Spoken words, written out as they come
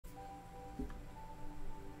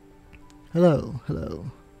Hello, hello.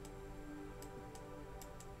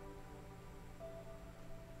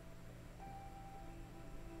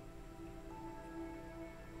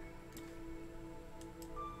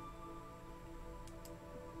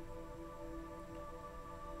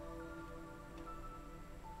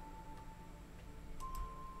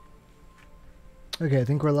 Okay, I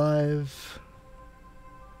think we're live.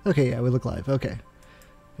 Okay, yeah, we look live. Okay.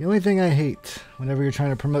 The only thing I hate whenever you're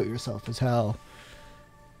trying to promote yourself is how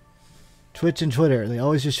Twitch and Twitter, they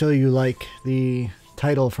always just show you like the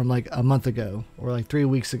title from like a month ago or like 3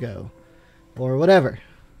 weeks ago or whatever.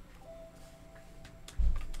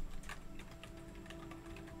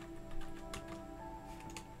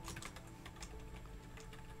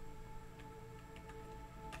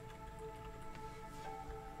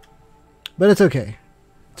 But it's okay.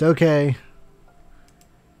 It's okay.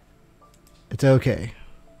 It's okay.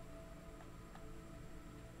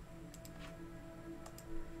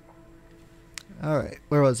 Alright,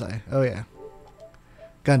 where was I? Oh yeah.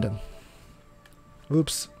 Gundam.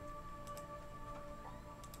 Oops.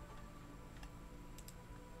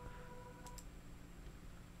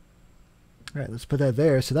 Alright, let's put that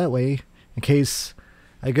there so that way, in case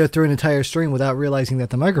I go through an entire stream without realizing that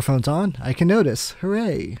the microphone's on, I can notice.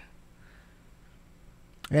 Hooray!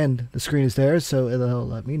 And the screen is there, so it'll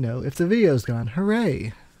let me know if the video's gone.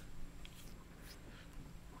 Hooray!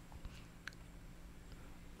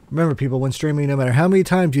 Remember, people, when streaming, no matter how many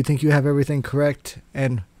times you think you have everything correct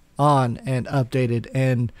and on and updated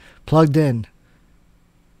and plugged in,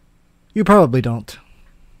 you probably don't.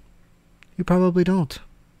 You probably don't.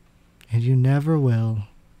 And you never will.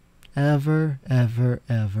 Ever, ever,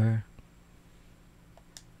 ever.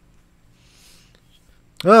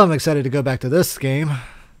 Well, I'm excited to go back to this game.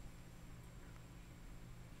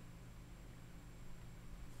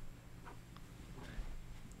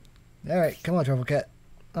 Alright, come on, Truffle Cat.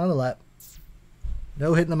 On the lap.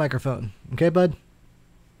 No hitting the microphone. Okay, bud?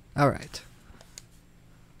 Alright.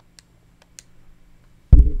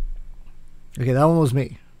 Okay, that one was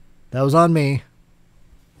me. That was on me.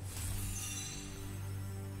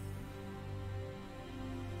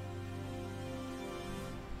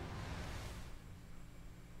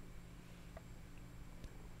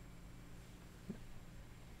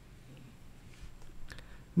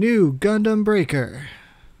 New Gundam Breaker.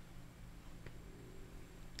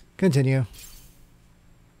 Continue.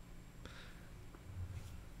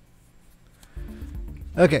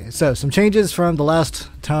 Okay, so some changes from the last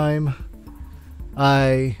time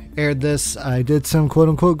I aired this. I did some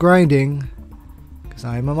quote-unquote grinding because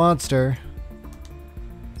I'm a monster,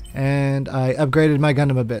 and I upgraded my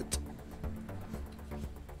Gundam a bit.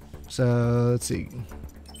 So let's see.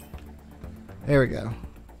 There we go.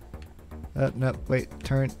 No, wait,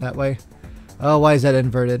 turn that way. Oh, why is that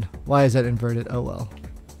inverted? Why is that inverted? Oh well.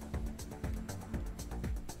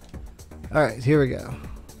 Alright, here we go.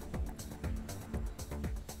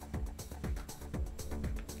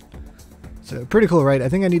 So, pretty cool, right? I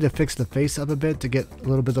think I need to fix the face up a bit to get a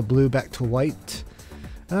little bit of blue back to white.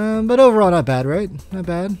 But overall, not bad, right? Not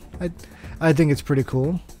bad. I think it's pretty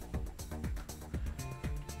cool.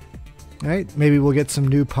 Alright, maybe we'll get some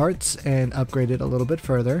new parts and upgrade it a little bit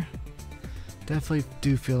further. Definitely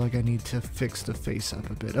do feel like I need to fix the face up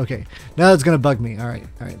a bit. Okay, now that's going to bug me. Alright,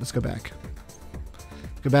 let's go back.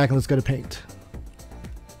 Go back and let's go to paint.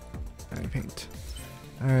 Alright, paint.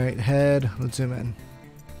 Alright, head. Let's zoom in.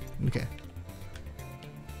 Okay.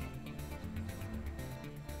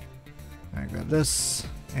 Alright, grab this.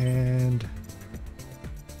 And...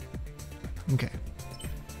 okay.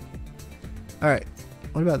 Alright,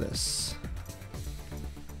 what about this?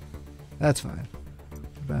 That's fine.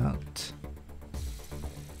 About...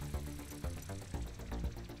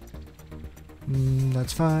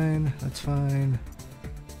 that's fine. That's fine.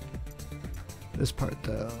 This part,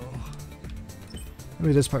 though.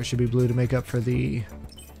 Maybe this part should be blue to make up for the...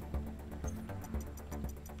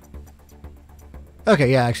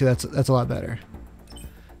 okay, yeah, actually, that's a lot better.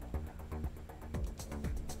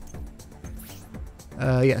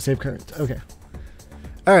 Yeah, save current. Okay.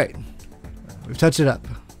 Alright. We've touched it up.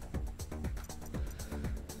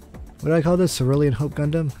 What do I call this? Cerulean Hope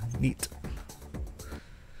Gundam? Neat.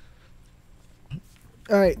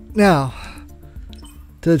 Alright, now,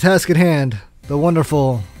 to the task at hand. The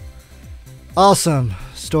wonderful, awesome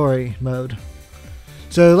story mode.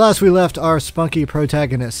 So last we left our spunky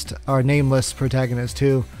protagonist, our nameless protagonist,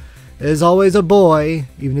 who is always a boy,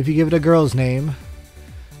 even if you give it a girl's name,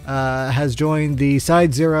 has joined the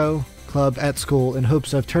Side Zero club at school in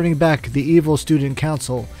hopes of turning back the evil student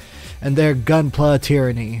council and their gunpla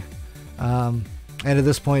tyranny. And at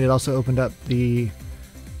this point it also opened up the...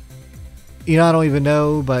 I don't even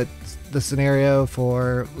know, but the scenario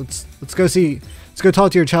for let's go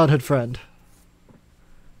talk to your childhood friend.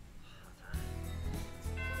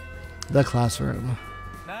 The classroom.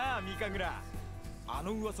 I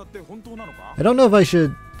don't know if I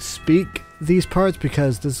should speak these parts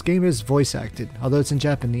because this game is voice acted, although it's in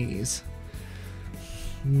Japanese.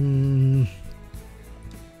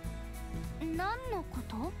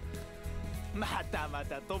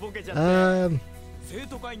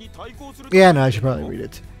 Yeah, no, I should probably read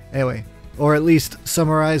it. Anyway, or at least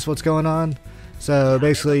summarize what's going on. So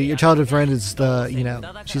basically, your childhood friend is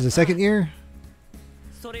she's a second year,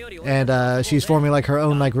 and she's forming like her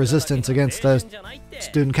own like resistance against the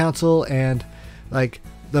student council, and like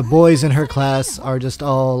the boys in her class are just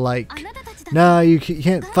all like, "No, you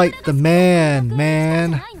can't fight the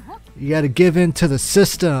man. You got to give in to the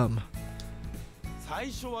system."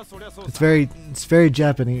 It's very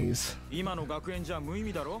Japanese.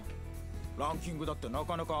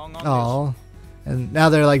 Oh, and now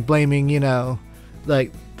they're like blaming,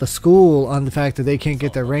 like the school on the fact that they can't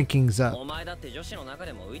get their rankings up.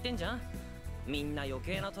 And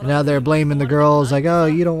now they're blaming the girls like, "Oh,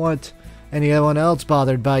 you don't want anyone else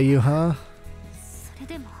bothered by you, huh?"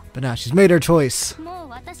 But now she's made her choice.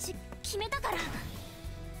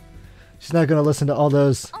 She's not gonna listen to all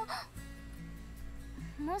those.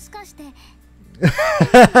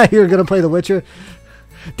 You're gonna play The Witcher?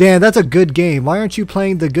 Dan, that's a good game. Why aren't you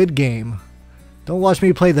playing the good game? Don't watch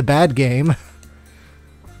me play the bad game.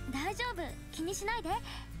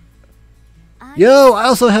 Yo, I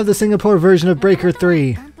also have the Singapore version of Breaker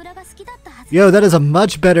 3. Yo, that is a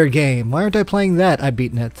much better game. Why aren't I playing that? I've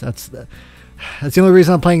beaten it. That's the only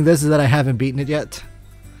reason I'm playing this, is that I haven't beaten it yet.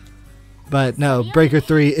 But no, Breaker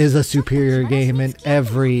 3 is a superior game in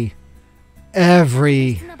every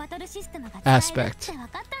aspect.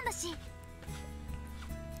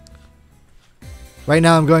 Right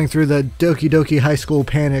now I'm going through the Doki Doki High School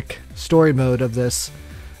Panic story mode of this.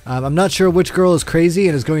 I'm not sure which girl is crazy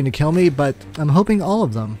and is going to kill me, but I'm hoping all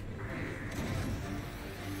of them.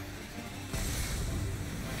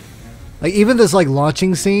 Like even this like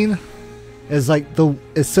launching scene is like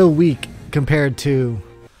is so weak compared to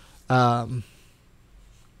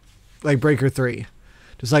like Breaker 3.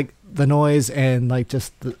 Just like the noise and like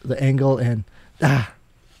just the angle and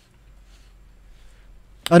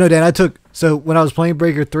Oh no, Dan, so when I was playing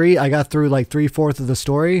Breaker 3, I got through like 3/4 of the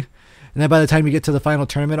story. And then by the time you get to the final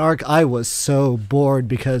tournament arc, I was so bored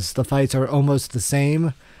because the fights are almost the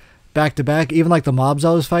same back to back. Even like the mobs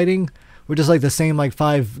I was fighting were just like the same like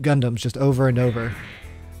 5 Gundams just over and over.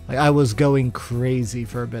 Like I was going crazy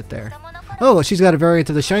for a bit there. Oh, she's got a variant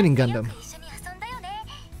of the Shining Gundam.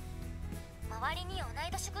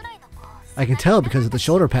 I can tell because of the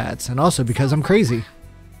shoulder pads and also because I'm crazy.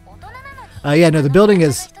 Yeah, no, the building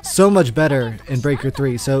is so much better in Breaker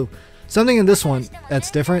 3. So something in this one that's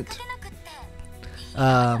different.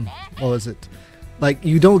 What was it? Like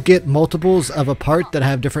you don't get multiples of a part that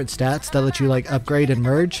have different stats that let you like upgrade and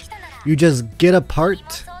merge. You just get a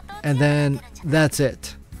part and then that's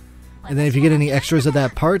it. And then if you get any extras of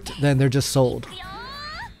that part, then they're just sold.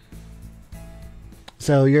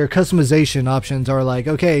 So your customization options are like,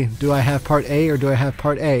 okay, do I have part A or do I have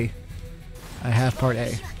part A? I have part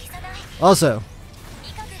A. Also,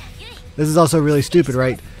 this is also really stupid,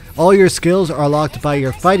 right? All your skills are locked by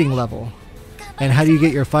your fighting level. And how do you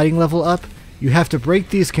get your fighting level up? You have to break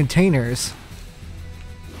these containers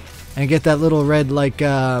and get that little red like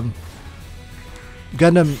Gundam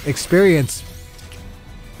experience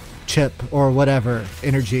chip or whatever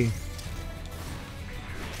energy.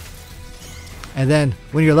 And then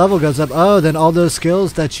when your level goes up, oh, then all those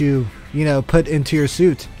skills that you put into your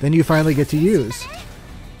suit, then you finally get to use.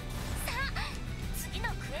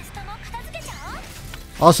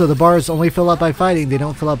 Also, the bars only fill up by fighting. They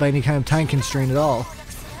don't fill up by any kind of time constraint at all.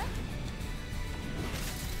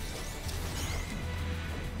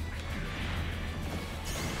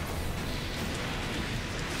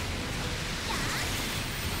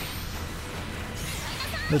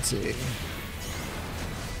 Let's see.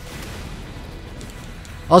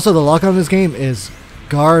 Also, the lock on this game is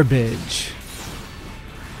garbage.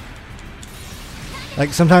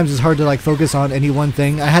 Like, sometimes it's hard to like focus on any one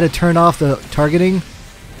thing. I had to turn off the targeting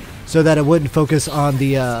so that it wouldn't focus on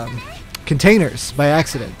the containers by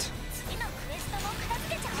accident.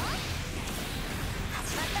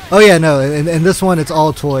 Oh yeah, no, in this one it's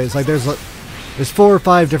all toys. Like there's 4 or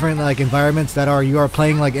 5 different like environments that you are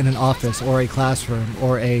playing like in an office or a classroom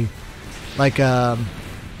or a like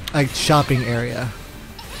shopping area.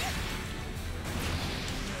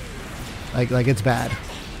 Like it's bad.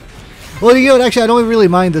 Well, actually I don't really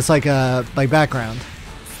mind this like background.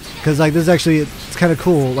 Cuz like this is actually it's kind of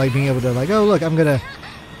cool, like being able to like, oh look, I'm gonna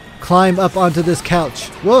climb up onto this couch.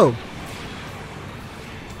 Whoa!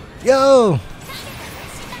 Yo!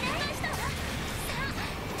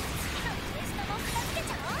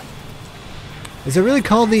 Is it really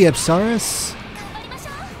called the Apsaris?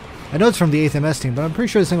 I know it's from the 8th MS team, but I'm pretty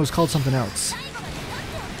sure this thing was called something else.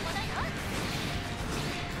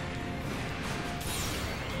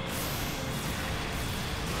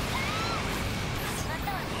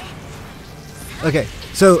 Okay,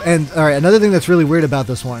 so, and, alright, another thing that's really weird about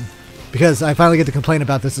this one, because I finally get to complain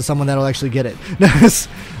about this to someone that'll actually get it.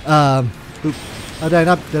 Oop. Oh,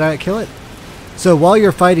 did I kill it? So while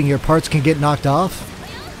you're fighting, your parts can get knocked off,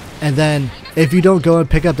 and then if you don't go and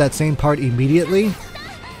pick up that same part immediately,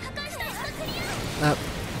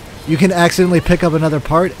 you can accidentally pick up another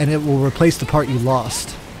part and it will replace the part you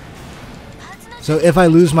lost. So if I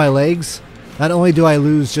lose my legs, not only do I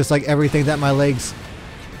lose just like everything that my legs...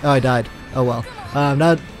 Oh, I died. Oh well.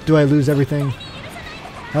 Not do I lose everything.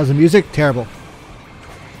 How's the music? Terrible.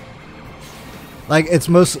 Like it's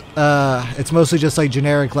mostly just like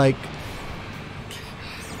generic, like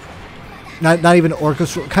not even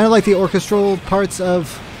orchestral, kind of like the orchestral parts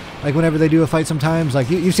of like whenever they do a fight. Sometimes like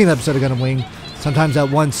you've seen the episode of Gundam Wing. Sometimes that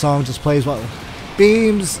one song just plays while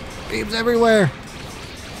beams everywhere.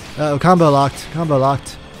 Uh oh, combo locked.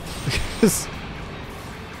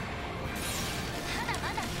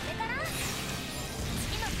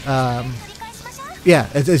 Yeah,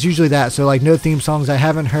 it's usually that. So like no theme songs I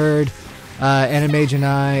haven't heard. Anime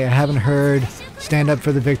Janai I haven't heard. Stand Up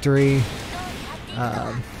for the Victory.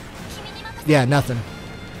 Yeah, nothing.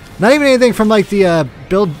 Not even anything from like the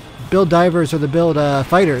Build Divers or the Build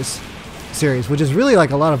Fighters series, which is really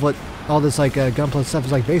like a lot of what all this like Gunpla stuff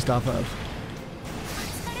is like based off of.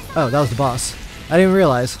 Oh, that was the boss. I didn't even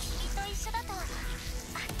realize.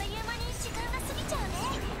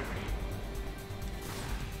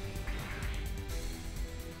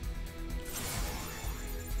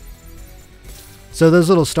 So those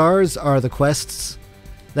little stars are the quests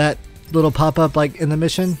that little pop up like in the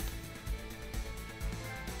mission.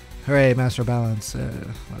 Hooray, Master Balance.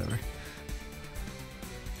 Whatever.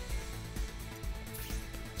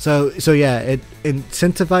 So yeah, it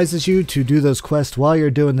incentivizes you to do those quests while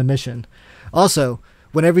you're doing the mission. Also,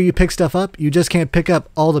 whenever you pick stuff up, you just can't pick up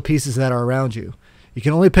all the pieces that are around you. You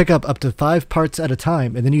can only pick up to 5 parts at a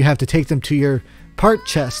time, and then you have to take them to your part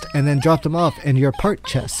chest and then drop them off in your part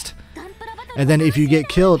chest. And then if you get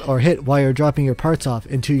killed or hit while you're dropping your parts off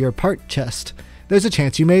into your part chest, there's a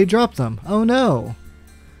chance you may drop them. Oh no.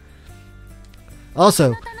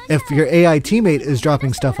 Also, if your AI teammate is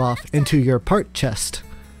dropping stuff off into your part chest,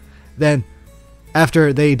 then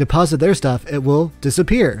after they deposit their stuff, it will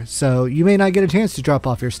disappear. So you may not get a chance to drop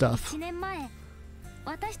off your stuff.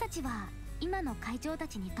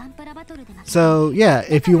 So yeah,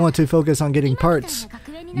 if you want to focus on getting parts,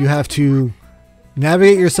 you have to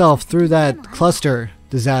navigate yourself through that cluster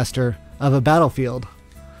disaster of a battlefield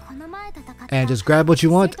and just grab what you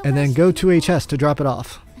want and then go to a chest to drop it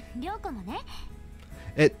off.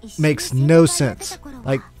 It makes no sense.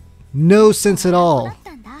 Like, no sense at all.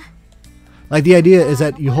 Like, the idea is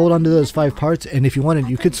that you hold onto those 5 parts, and if you wanted,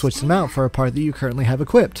 you could switch them out for a part that you currently have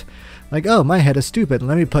equipped. Like, oh, my head is stupid.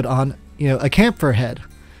 Let me put on, you know, a camphor head.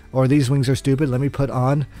 Or these wings are stupid. Let me put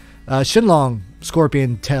on Shinlong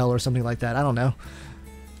scorpion tail or something like that. I don't know.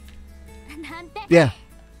 Yeah.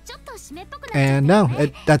 And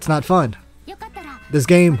no, that's not fun. This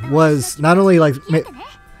game was not only like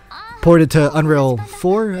ported to Unreal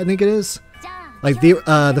 4, I think it is. Like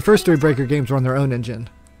the first 3 Breaker games were on their own engine,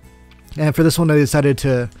 and for this one they decided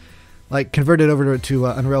to like convert it over to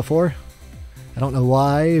Unreal 4. I don't know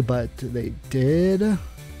why, but they did.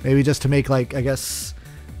 Maybe just to make like, I guess,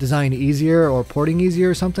 design easier or porting easier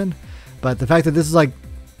or something. But the fact that this is like...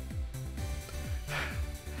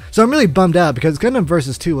 So I'm really bummed out because Gundam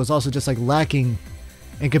Versus 2 was also just like lacking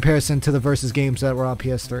in comparison to the Versus games that were on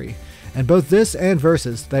PS3. And both this and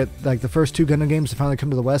Versus, that like the first 2 Gundam games to finally come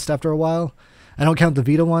to the West after a while. I don't count the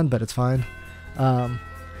Vita one, but it's fine.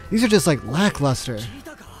 These are just like lackluster.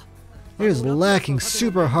 They're just lacking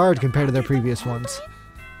super hard compared to their previous ones.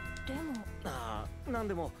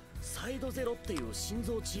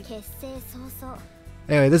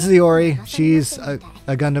 Anyway, this is Iori. She's a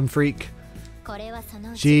Gundam freak.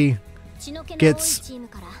 She gets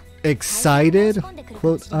excited,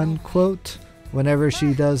 quote unquote, whenever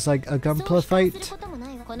she does like a Gunpla fight.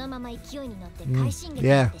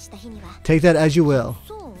 Yeah, take that as you will.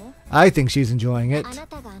 I think she's enjoying it.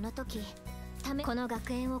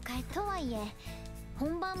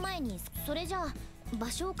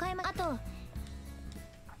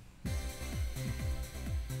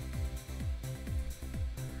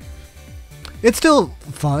 It's still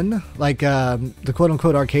fun, like the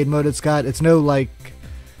quote-unquote arcade mode it's got. It's no like,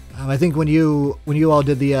 I think when you all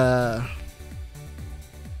did the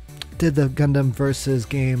Gundam versus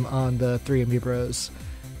game on the 3MB Bros,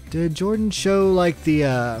 did Jordan show like the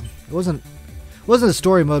it wasn't a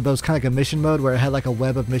story mode, but it was kind of like a mission mode where it had like a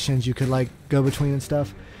web of missions you could like go between and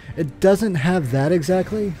stuff. It doesn't have that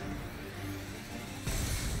exactly,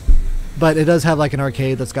 but it does have like an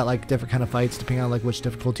arcade that's got like different kind of fights depending on like which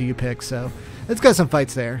difficulty you pick. So it's got some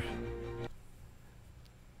fights there.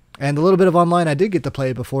 And a little bit of online I did get to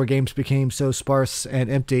play before games became so sparse and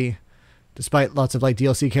empty, despite lots of like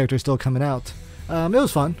DLC characters still coming out. It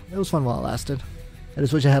was fun. It was fun while it lasted. I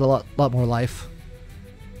just wish I had a lot more life.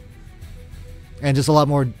 And just a lot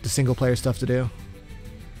more single player stuff to do.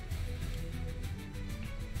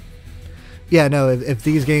 Yeah, no, if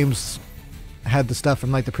these games had the stuff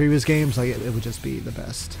from like the previous games, like it would just be the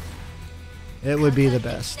best. It would be the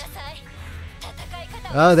best.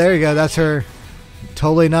 Oh, there you go. That's her.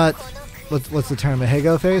 Totally not. What's the term? A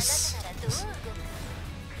Hego face,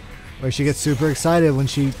 where she gets super excited when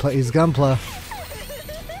she plays Gunpla.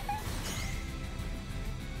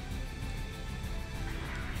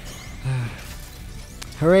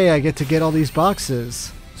 Hooray! I get to get all these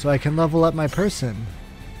boxes, so I can level up my person,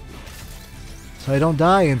 so I don't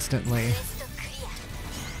die instantly.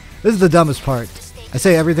 This is the dumbest part. I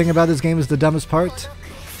say everything about this game is the dumbest part.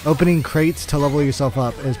 Opening crates to level yourself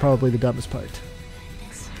up is probably the dumbest part.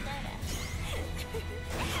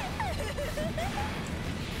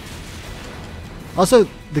 Also,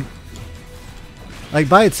 like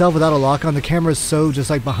by itself without a lock on, the camera is so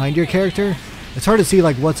just like behind your character, it's hard to see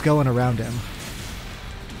like what's going around him.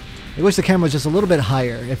 I wish the camera was just a little bit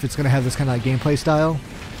higher if it's going to have this kind of like gameplay style.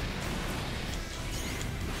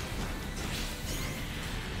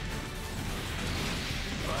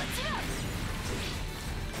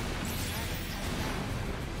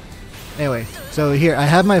 Anyway, so here, I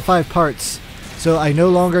have my 5 parts, so I no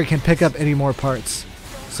longer can pick up any more parts.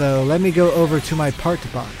 So let me go over to my part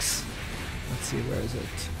box. Let's see, where is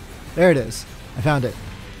it? There it is. I found it.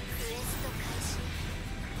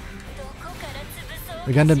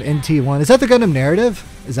 The Gundam NT1. Is that the Gundam narrative?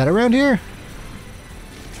 Is that around here?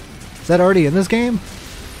 Is that already in this game?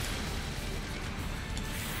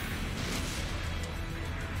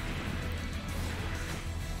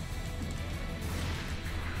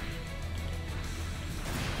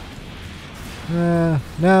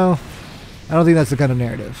 No. I don't think that's the Gundam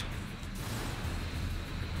narrative.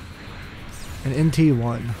 An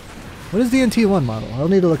NT1. What is the NT1 model? I'll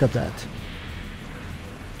need to look up that.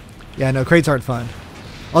 Yeah, no, crates aren't fun.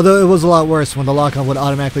 Although it was a lot worse when the lock-on would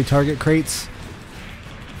automatically target crates.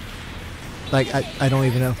 Like, I don't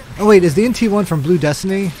even know. Oh wait, is the NT1 from Blue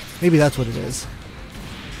Destiny? Maybe that's what it is.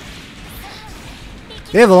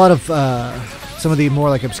 They have a lot of some of the more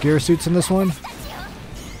like obscure suits in this one.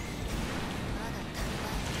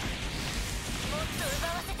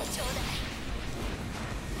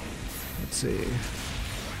 Let's see.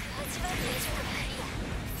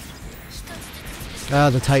 Ah,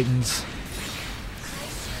 the Titans.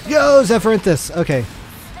 Yo, Zephyrinthus! Okay.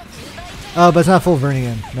 Oh, but it's not full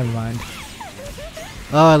Vernian. Never mind.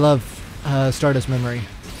 Oh, I love Stardust Memory.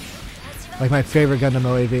 Like my favorite Gundam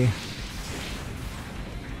OAV.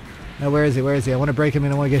 Now, where is he? Where is he? I want to break him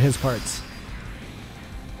and I want to get his parts.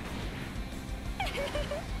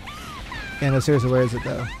 Yeah, no, seriously, where is it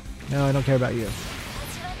though? No, I don't care about you.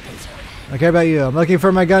 I care about you. I'm looking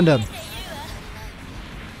for my Gundam.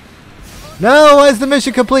 No, why is the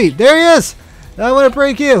mission complete? There he is! I want to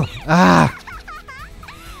break you. Ah.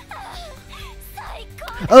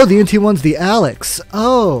 Oh, the NT1's the Alex.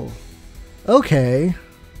 Oh. Okay.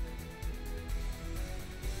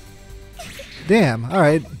 Damn. All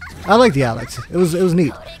right. I like the Alex. It was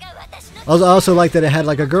neat. I also like that it had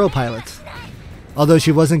like a girl pilot, although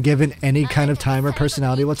she wasn't given any kind of time or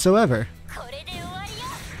personality whatsoever.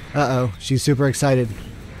 Uh-oh. She's super excited.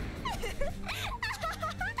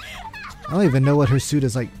 I don't even know what her suit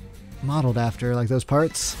is like modeled after, like those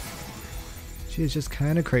parts. She is just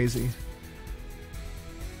kind of crazy.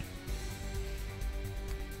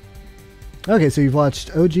 Okay, so you've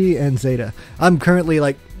watched OG and Zeta. I'm currently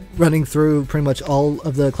like running through pretty much all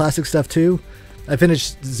of the classic stuff too. I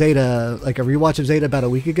finished Zeta, like a rewatch of Zeta about a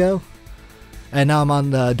week ago. And now I'm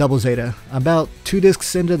on the double Zeta. I'm about 2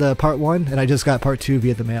 discs into the part 1, and I just got part 2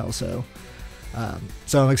 via the mail, so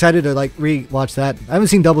I'm excited to like re-watch that. I haven't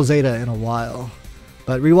seen Double Zeta in a while,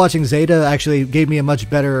 but rewatching Zeta actually gave me a much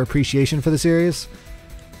better appreciation for the series.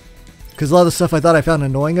 Because a lot of the stuff I thought I found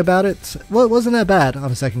annoying about it, well, it wasn't that bad on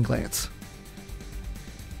a second glance.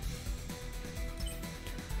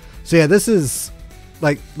 So yeah, this is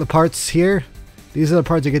like the parts here. These are the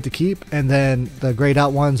parts you get to keep, and then the grayed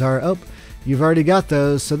out ones are, oh, you've already got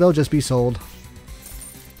those, so they'll just be sold.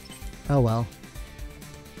 Oh well.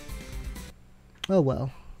 Oh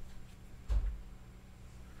well.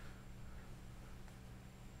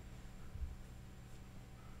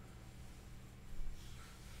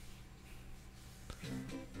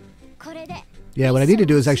 Yeah, what I need to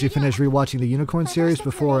do is actually finish rewatching the Unicorn series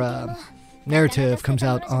before Narrative comes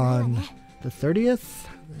out on the 30th.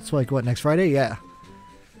 It's like, what, next Friday? Yeah.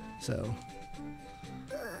 So.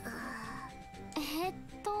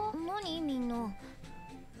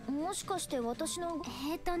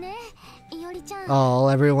 Oh,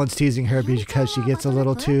 everyone's teasing her because she gets a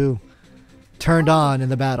little too turned on in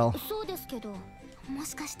the battle.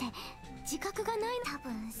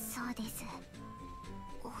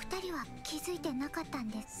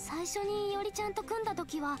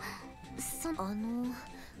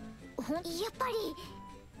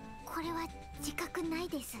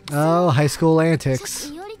 Oh, high school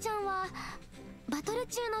antics.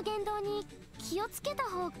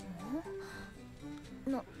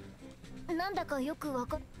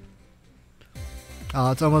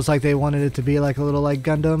 Oh, it's almost like they wanted it to be like a little like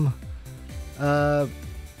Gundam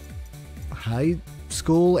high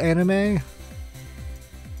school anime.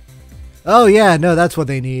 Oh yeah, no, that's what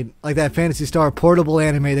they need. Like that Phantasy Star portable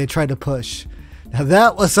anime they tried to push. Now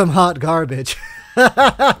that was some hot garbage.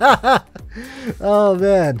 Oh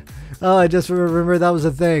man. Oh, I just remember that was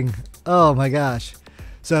a thing. Oh my gosh.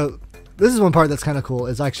 So this is one part that's kind of cool.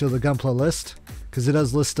 Is actually the Gunpla list, because it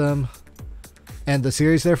does list them and the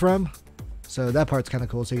series they're from. So that part's kind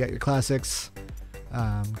of cool. So you got your classics,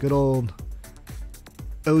 good old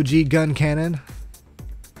OG gun cannon,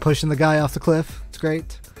 pushing the guy off the cliff. It's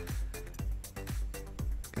great.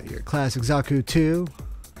 Got your classic Zaku 2.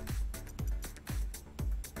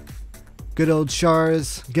 Good old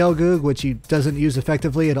Char's Gelgoog, which he doesn't use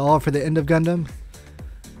effectively at all for the end of Gundam.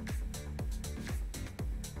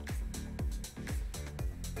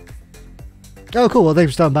 Oh, cool. Well,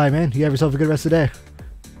 thanks for stopping by, man. You have yourself a good rest of the day.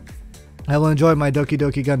 I will enjoy my Doki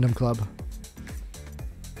Doki Gundam Club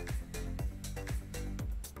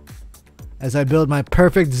as I build my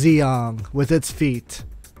perfect Zeong with its feet.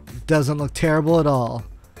 It doesn't look terrible at all.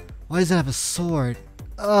 Why does it have a sword?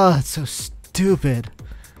 Oh, it's so stupid.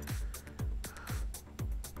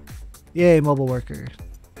 Yay, mobile worker.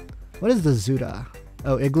 What is the Zuda?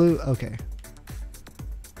 Oh, Igloo? Okay.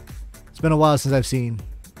 It's been a while since I've seen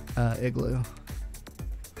Igloo.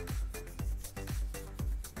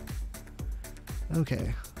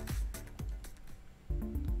 Okay.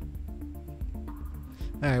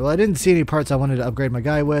 Alright, well I didn't see any parts I wanted to upgrade my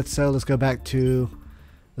guy with, so let's go back to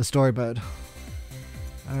the story mode.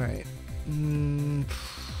 Alright.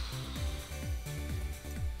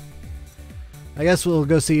 I guess we'll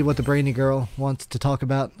go see what the brainy girl wants to talk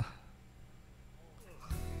about.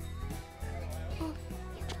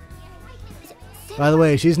 By the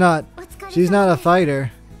way, she's not a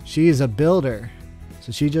fighter. She's a builder.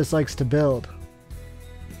 So she just likes to build.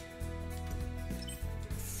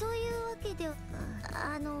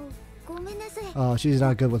 Oh, she's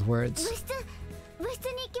not good with words.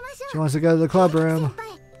 She wants to go to the club room.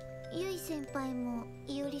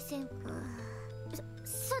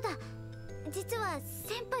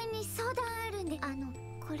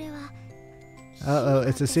 Uh-oh,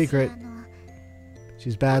 it's a secret.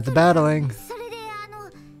 She's bad at the battling.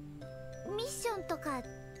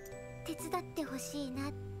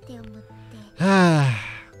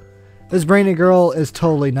 This brainy girl is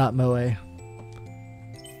totally not Moe.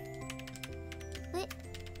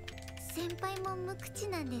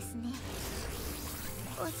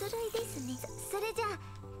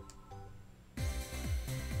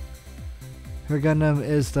 Her Gundam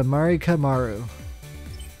is the Marika Maru.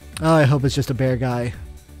 Oh, I hope it's just a bear guy.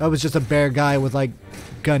 I hope it's just a bear guy with like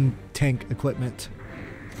gun tank equipment.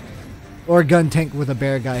 Or a gun tank with a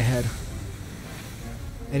bear guy head.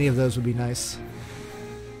 Any of those would be nice.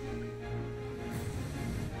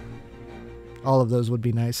 All of those would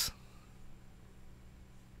be nice.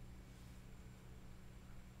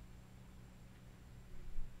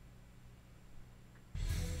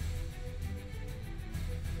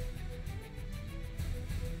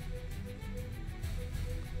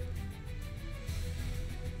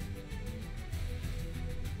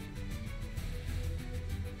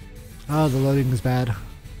 Oh, the loading is bad.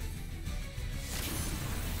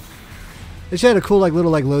 They should have a cool like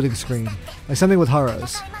little like loading screen. Like something with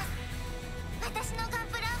Haros.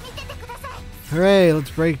 Hooray,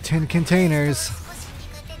 let's break 10 containers.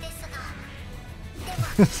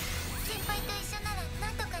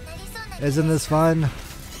 Isn't this fun?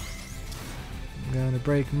 I'm gonna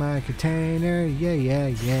break my container. Yeah, yeah,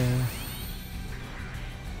 yeah.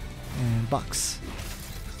 And box.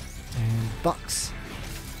 And box.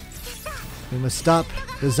 We must stop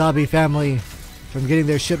the zombie family from getting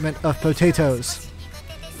their shipment of potatoes.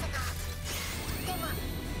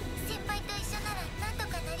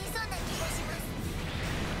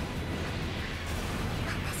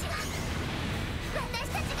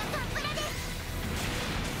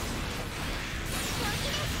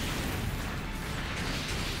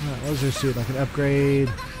 What was her suit? Like an upgrade?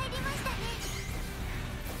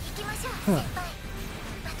 Huh.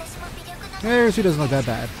 Yeah, her suit doesn't look that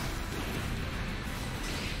bad.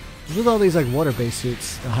 Look at all these like water-based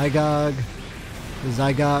suits. The Hygog, the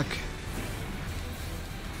Zygok,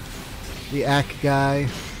 the Ack guy.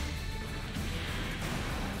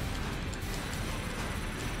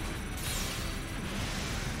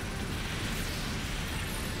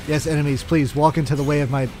 Yes, enemies, please walk into the way of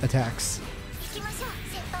my attacks.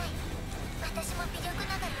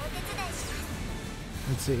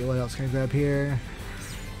 Let's see, what else can I grab here?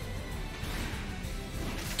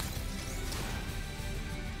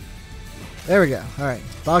 There we go. Alright.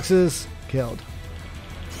 Boxes killed.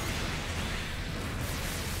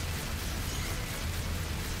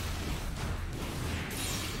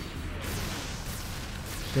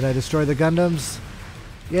 Did I destroy the Gundams?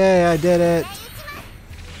 Yay, I did it!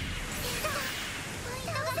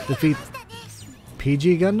 Defeat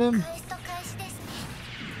PG Gundam?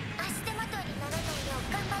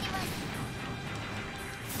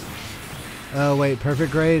 Oh wait,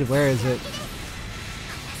 perfect grade? Where is it?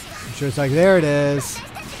 I'm sure it's like, there it is.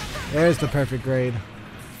 There's the perfect grade.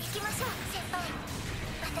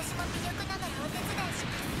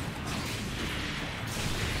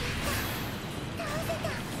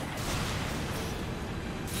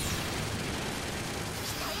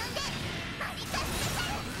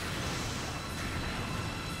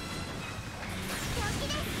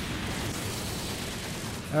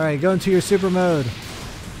 Alright, go into your super mode.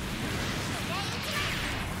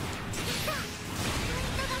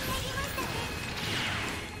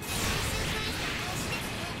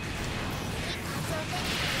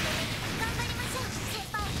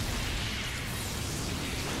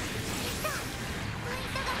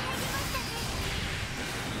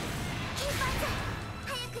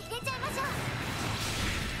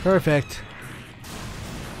 Perfect.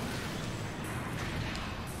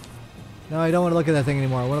 No, I don't want to look at that thing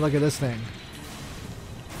anymore. I want to look at this thing.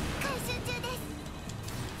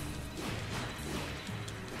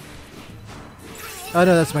 Oh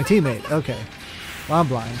no, that's my teammate. Okay. Well, I'm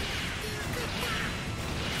blind.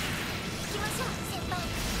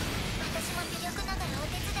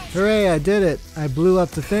 Hooray, I did it. I blew up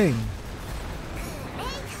the thing.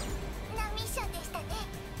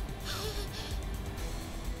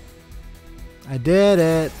 I did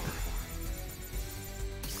it.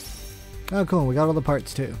 Oh, cool. We got all the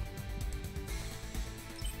parts, too.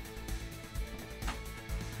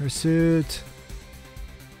 Her suit.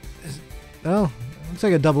 Oh, looks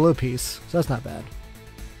like a 00 piece, so that's not bad.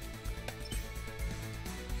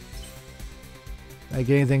 Did I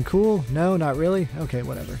get anything cool? No, not really? Okay,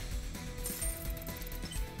 whatever.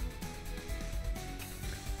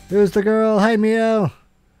 Who's the girl? Hi, Mio.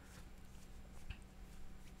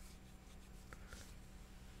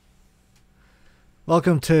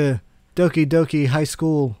 Welcome to Doki Doki High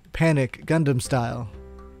School Panic Gundam style.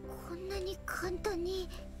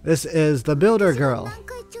 This is the builder girl.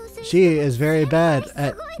 She is very bad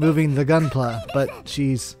at moving the gunpla, but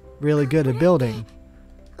she's really good at building.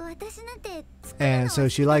 And so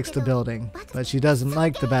she likes the building, but she doesn't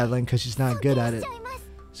like the battling because she's not good at it.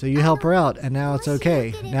 So you help her out, and now it's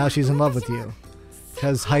okay. Now she's in love with you.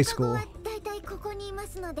 Because high school.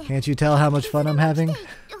 Can't you tell how much fun I'm having?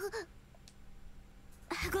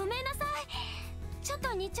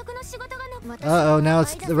 Uh-oh, now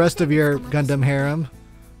it's the rest of your Gundam harem.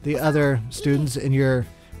 The other students in your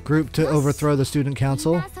group to overthrow the student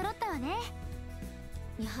council.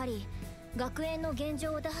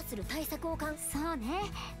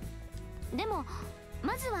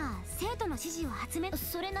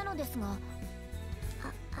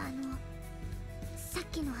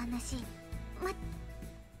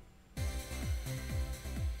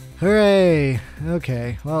 Hooray!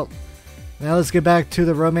 Okay, well, now let's get back to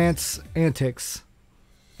the romance antics.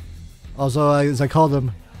 Also, as I call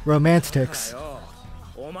them, romantics.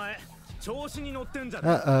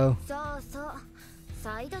 Uh-oh.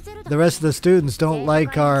 The rest of the students don't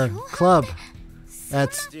like our club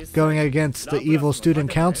that's going against the evil student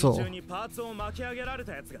council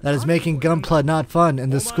that is making Gunpla not fun in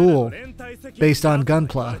the school based on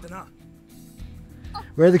Gunpla.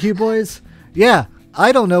 Where are the cute boys? Yeah,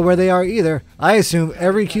 I don't know where they are either. I assume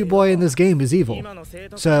every cute boy in this game is evil.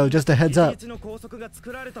 So, just a heads up.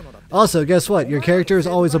 Also, guess what? Your character is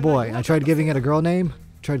always a boy. I tried giving it a girl name.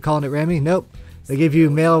 Tried calling it Remy. Nope. They give you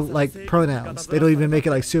male-like pronouns. They don't even make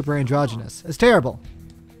it like super androgynous. It's terrible.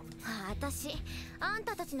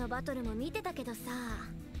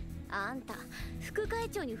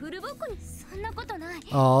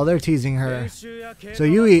 Oh, they're teasing her. So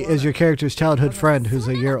Yui is your character's childhood friend who's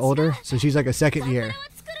a year older, so she's like a second year.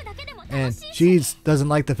 And she doesn't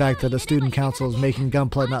like the fact that the student council is making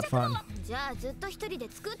gunplay not fun.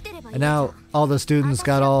 And now all the students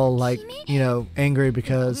got all like, you know, angry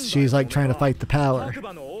because she's like trying to fight the power.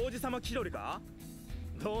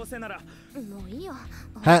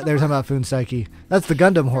 Ha, they're talking about Funsaki. That's the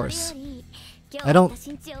Gundam horse. I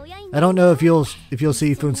don't know if you'll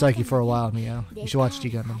see Funsaki for a while, Mio. You should watch G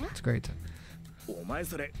Gundam. It's great.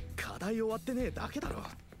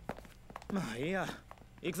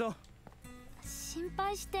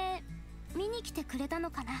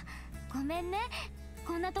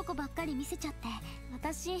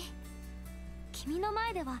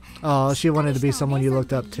 Oh, she wanted to be someone you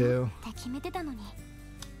looked up to.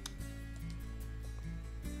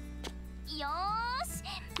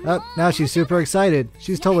 Oh, now she's super excited.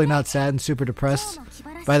 She's totally not sad and super depressed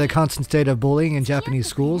by the constant state of bullying in Japanese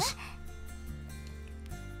schools.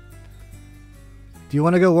 Do you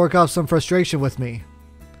want to go work off some frustration with me?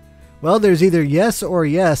 Well, there's either yes or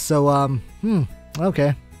yes, so,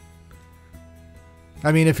 okay.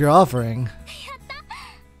 I mean, if you're offering.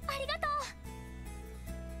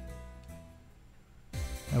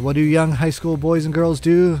 And what do young high school boys and girls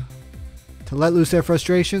do to let loose their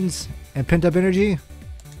frustrations and pent-up energy?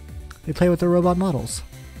 They play with their robot models.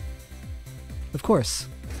 Of course.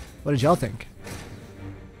 What did y'all think?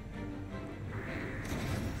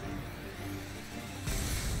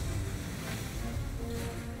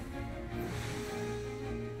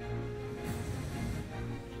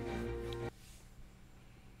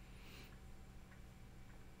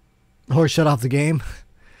 Or shut off the game.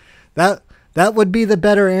 That would be the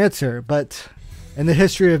better answer, but in the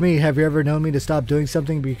history of me, have you ever known me to stop doing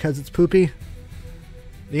something because it's poopy?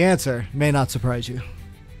 The answer may not surprise you.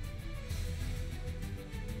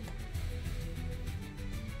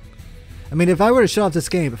 I mean, if I were to shut off this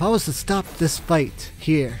game, if I was to stop this fight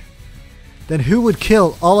here, then who would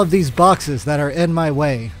kill all of these boxes that are in my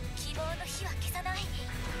way?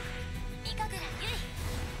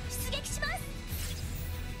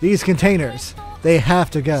 These containers, they have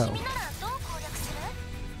to go.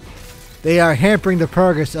 They are hampering the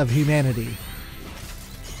progress of humanity.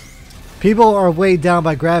 People are weighed down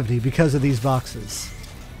by gravity because of these boxes.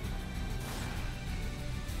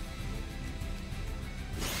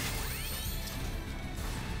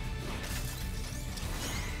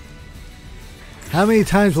 How many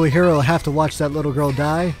times will Hero have to watch that little girl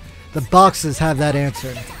die? The boxes have that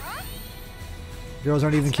answer. Girls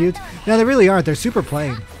aren't even cute? No, they really aren't. They're super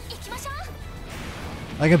plain.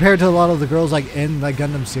 Like compared to a lot of the girls like in like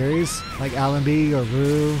Gundam series, like Allenby or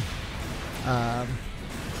Rue.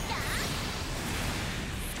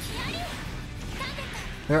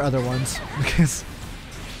 There are other ones.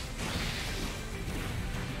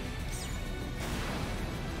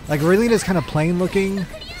 Like Relina's kind of plain looking,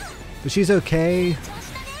 but she's okay.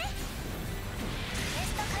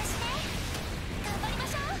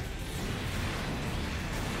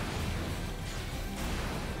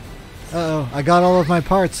 Uh-oh, I got all of my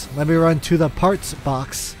parts. Let me run to the parts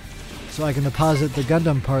box so I can deposit the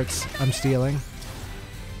Gundam parts I'm stealing.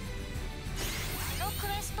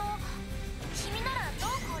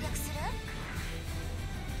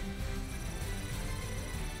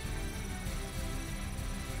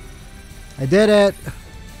 I did it!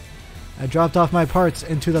 I dropped off my parts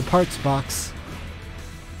into the parts box.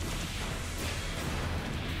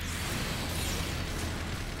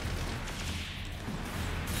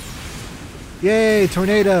 Yay,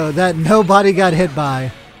 tornado that nobody got hit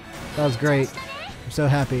by. That was great. I'm so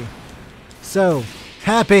happy. So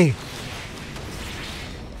happy!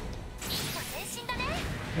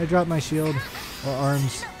 I dropped my shield or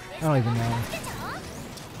arms. I don't even know.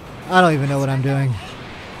 I don't even know what I'm doing.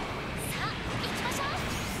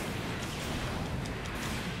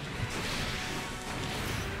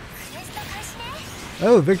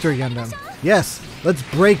 Oh, Victory Gundam. Yes, let's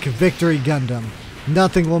break Victory Gundam.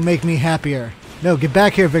 Nothing will make me happier. No, get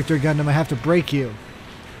back here, Victory Gundam. I have to break you.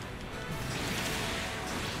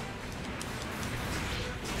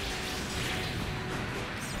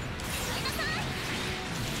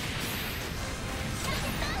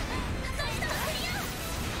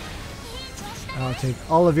 I'll take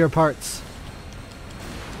all of your parts.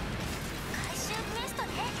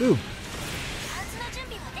 Ooh.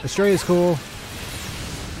 Astray is cool.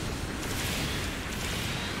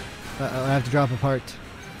 Uh-oh, I have to drop a part.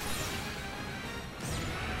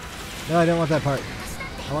 No, I don't want that part.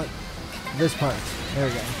 I want this part. There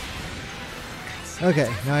we go.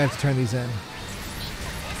 Okay, now I have to turn these in.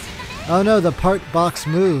 Oh no, the part box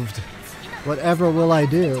moved. Whatever will I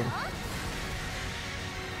do?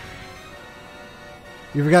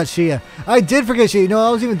 You forgot Shia. I did forget Shia. You know, I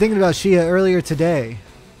was even thinking about Shia earlier today.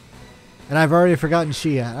 And I've already forgotten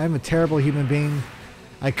Shia. I'm a terrible human being.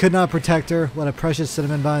 I could not protect her. What a precious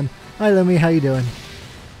cinnamon bun. Hi, Lumi. How you doing?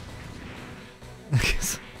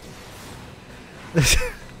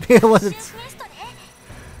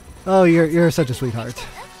 Oh, you're such a sweetheart.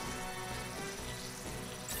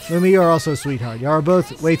 Lumi, you are also a sweetheart. Y'all are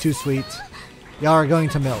both way too sweet. Y'all are going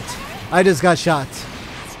to melt. I just got shot.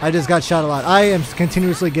 I just got shot a lot. I am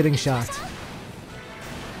continuously getting shot.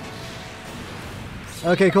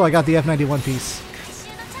 Okay, cool. I got the F91 piece.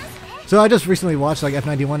 So I just recently watched like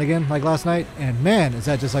F91 again, like last night, and man, is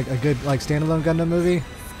that just like a good like standalone Gundam movie,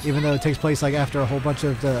 even though it takes place like after a whole bunch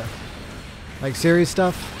of the like series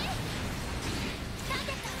stuff.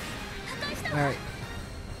 All right.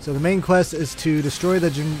 So the main quest is to destroy the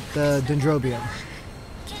Dendrobium.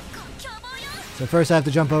 So first I have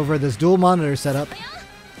to jump over this dual monitor setup.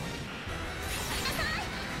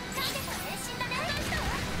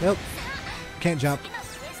 Nope. Can't jump.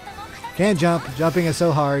 Can't jump. Jumping is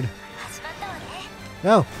so hard.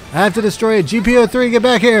 No. I have to destroy a GPO-3. Get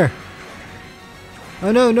back here.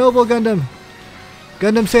 Oh no, Noble Gundam.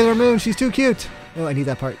 Gundam Sailor Moon. She's too cute. Oh, I need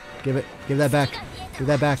that part. Give it. Give that back. Give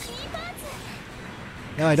that back.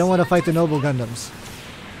 No, I don't want to fight the Noble Gundams.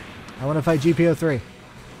 I want to fight GPO-3.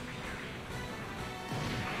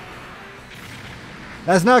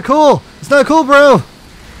 That's not cool. It's not cool, bro.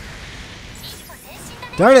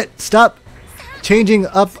 Darn it. Stop changing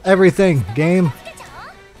up everything, game.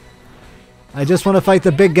 I just want to fight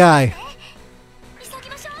the big guy.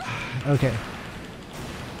 Okay.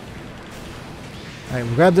 Alright,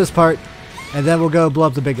 we'll grab this part, and then we'll go blow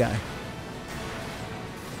up the big guy.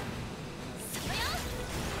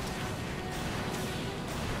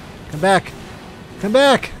 Come back. Come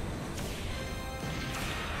back.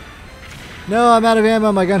 No, I'm out of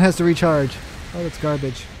ammo. My gun has to recharge. Oh, that's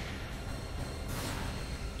garbage.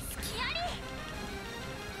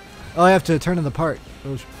 Oh, I have to turn in the part.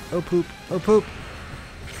 Oh, poop. Oh, poop.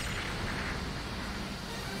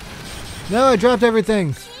 No, I dropped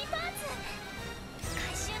everything.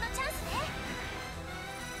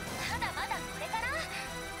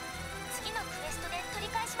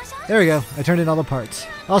 There we go. I turned in all the parts.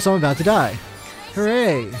 Also, I'm about to die.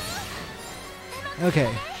 Hooray.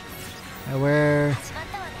 Okay. Now where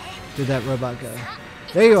did that robot go?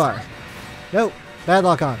 There you are. Nope. Bad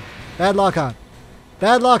lock on. Bad lock on.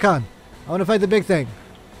 Bad lock on. I want to fight the big thing.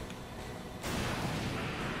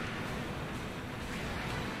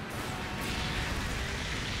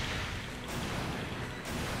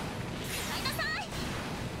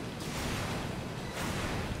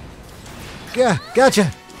 Yeah,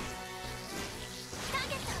 gotcha.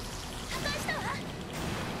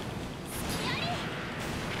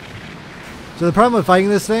 So the problem with fighting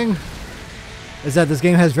this thing is that this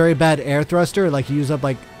game has very bad air thruster. Like you use up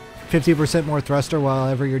like 50% more thruster while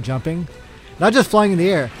ever you're jumping. Not just flying in the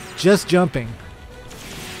air, just jumping.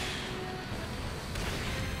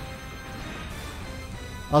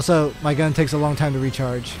 Also, my gun takes a long time to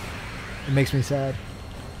recharge. It makes me sad.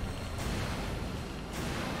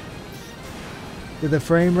 Did the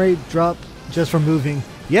frame rate drop just from moving?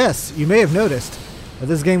 Yes, you may have noticed that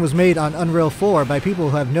this game was made on Unreal 4 by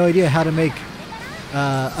people who have no idea how to make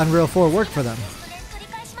Unreal 4 work for them.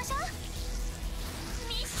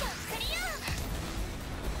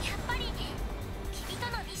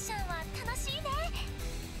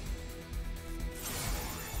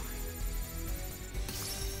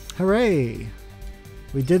 Hooray!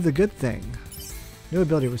 We did the good thing. New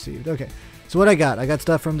ability received. Okay. So what I got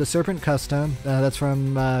stuff from the Serpent Custom. That's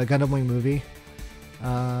from Gundam Wing movie.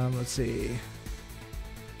 Let's see.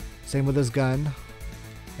 Same with this gun.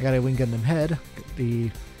 I got a Wing Gundam head.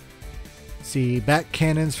 See back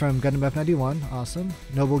cannons from Gundam F91. Awesome.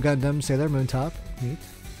 Noble Gundam Sailor Moon top. Neat.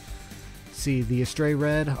 See the Astray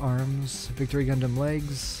Red arms. Victory Gundam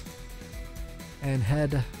legs. And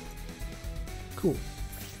head. Cool.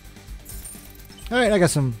 Alright, I got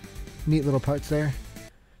some neat little parts there.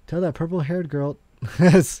 Tell that purple-haired girl...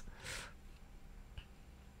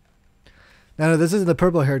 No, this isn't the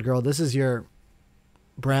purple-haired girl. This is your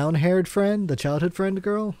brown-haired friend, the childhood friend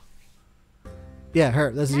girl. Yeah,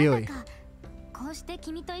 her. This is Yui.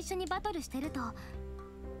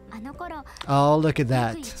 Oh, look at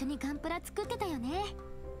that.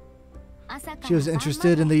 She was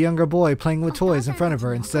interested in the younger boy playing with toys in front of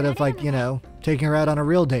her instead of, like, you know, taking her out on a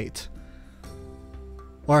real date.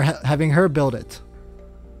 Or having her build it.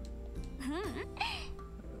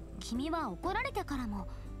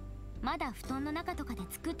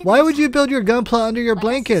 Why would you build your Gunpla under your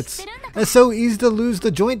blankets? It's so easy to lose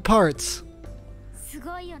the joint parts.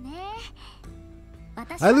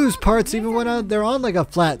 I lose parts even when they're on like a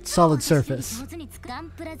flat, solid surface.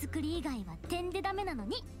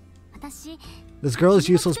 This girl is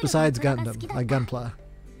useless besides Gundam, like Gunpla.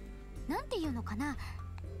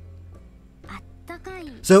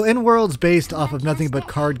 So in worlds based off of nothing but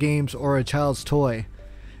card games or a child's toy,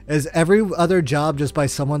 is every other job just by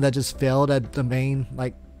someone that just failed at the main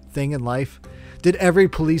like thing in life? Did every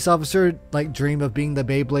police officer like dream of being the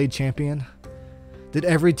Beyblade champion? Did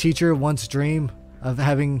every teacher once dream of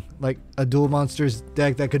having like a dual monsters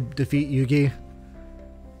deck that could defeat Yugi?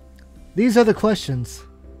 These are the questions.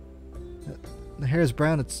 The hair is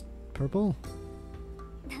brown, it's purple?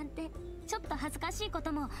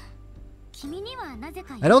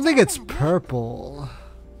 I don't think it's purple.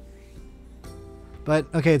 But,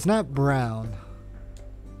 okay, it's not brown.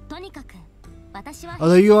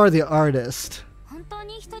 Although you are the artist.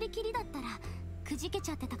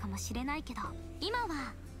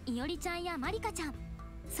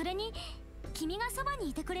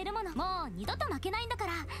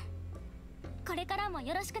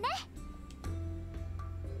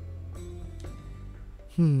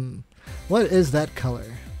 What is that color?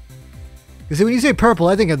 You see, when you say purple,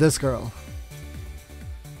 I think of this girl.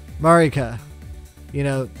 Marika. You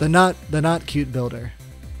know, the not cute builder.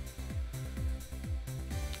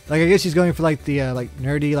 Like, I guess she's going for like the like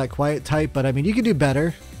nerdy, like quiet type, but I mean, you could do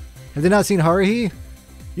better. Have they not seen Haruhi?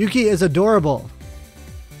 Yuki is adorable.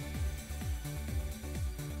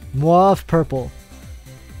 Mauve purple.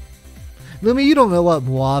 Lumi, you don't know what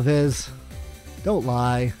mauve is. Don't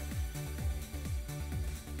lie.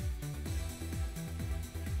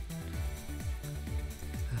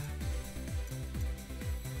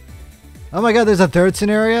 Oh my god, there's a third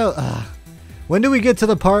scenario? Ugh. When do we get to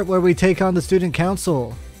the part where we take on the student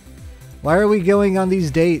council? Why are we going on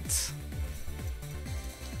these dates?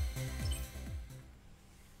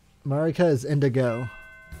 Marika is indigo.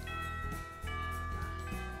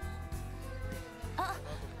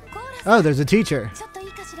 Oh, there's a teacher.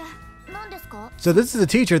 So this is a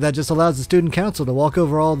teacher that just allows the student council to walk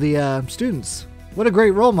over all the students. What a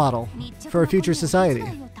great role model for a future society.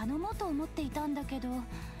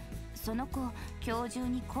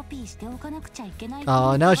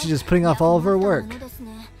 Oh, now she's just putting off all of her work.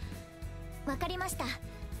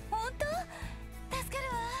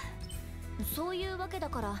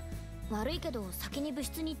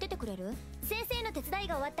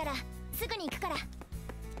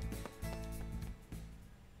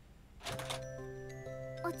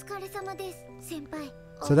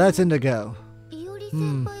 So that's indigo.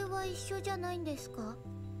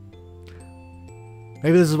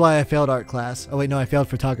 Maybe this is why I failed art class. Oh wait, no, I failed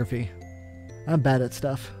photography. I'm bad at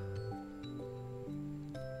stuff.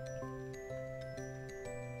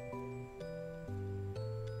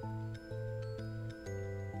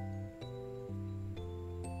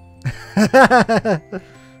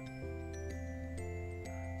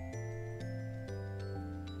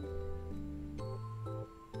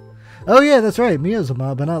 Oh yeah, that's right. Mia's a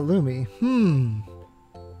mob, but not Lumi.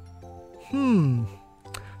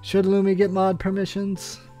 Should Lumi get mod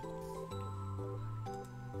permissions?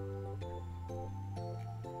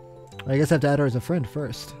 I guess I have to add her as a friend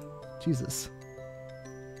first. Jesus.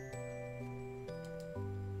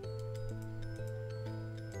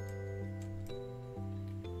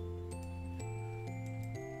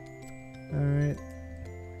 Alright.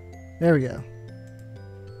 There we go.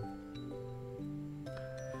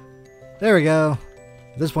 There we go.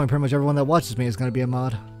 At this point, pretty much everyone that watches me is going to be a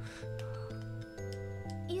mod.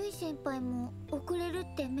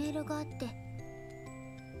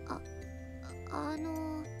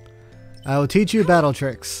 I will teach you battle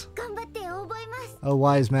tricks. Oh,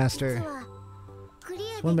 wise master.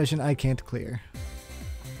 It's one mission I can't clear.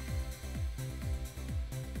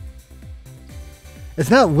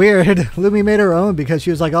 It's not weird. Lumi made her own because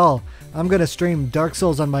she was like, oh, I'm going to stream Dark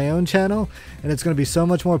Souls on my own channel, and it's going to be so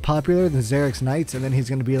much more popular than Xerix Knights, and then he's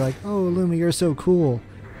going to be like, oh, Lumi, you're so cool.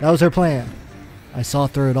 That was her plan. I saw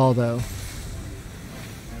through it all, though.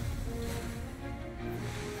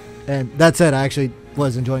 And that said, I actually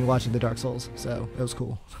was enjoying watching the Dark Souls, so it was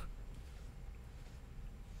cool.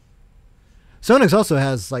 Sonix also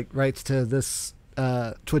has like rights to this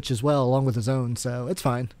Twitch as well, along with his own, so it's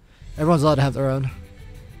fine. Everyone's allowed to have their own.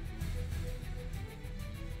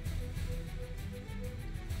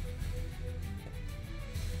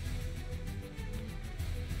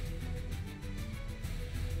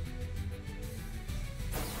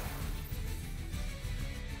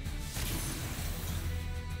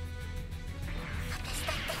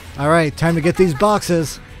 Alright, time to get these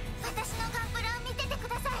boxes.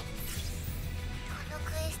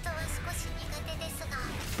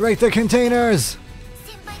 Break the containers!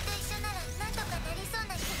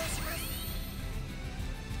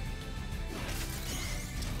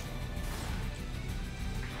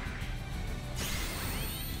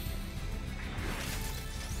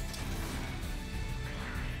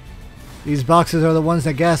 These boxes are the ones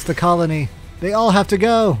that gas the colony. They all have to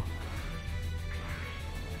go!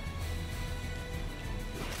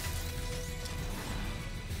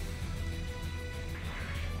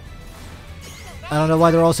 I don't know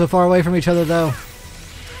why they're all so far away from each other though.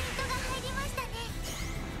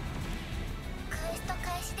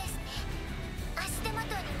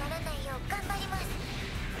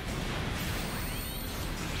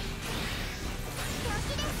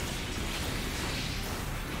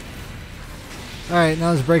 Alright,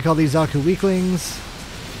 now let's break all these Zaku weaklings.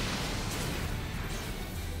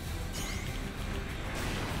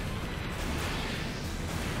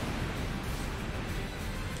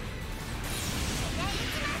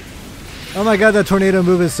 Oh my god, that tornado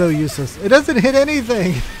move is so useless. It doesn't hit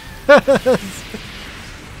anything!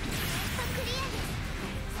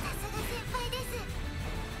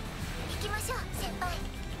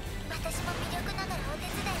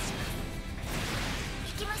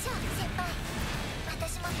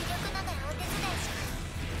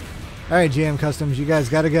 Alright, GM Customs, you guys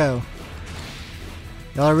gotta go.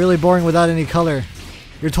 Y'all are really boring without any color.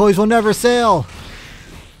 Your toys will never sail!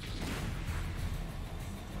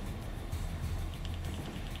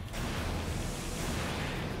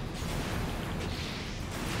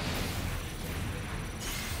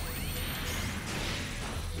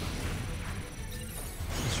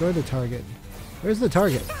 Destroy the target. Where's the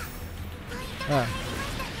target? Oh.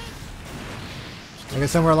 I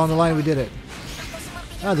guess somewhere along the line we did it.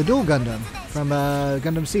 Ah, the dual Gundam from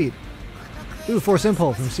Gundam Seed. Ooh, Force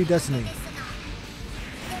Impulse from Seed Destiny.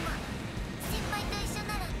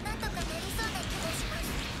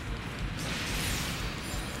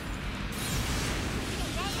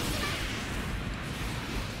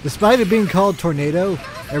 Despite it being called Tornado,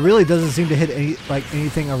 it really doesn't seem to hit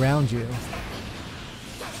anything around you.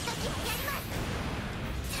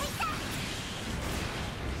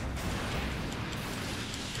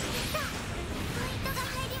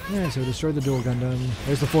 Yeah, so destroy the dual Gundam.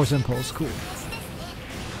 There's the Force Impulse. Cool.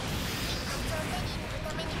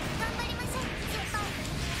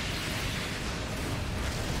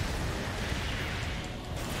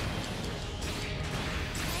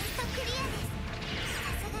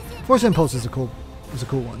 Force Impulse is a cool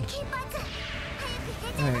one.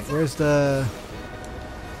 Alright, where's the...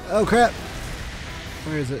 Oh crap!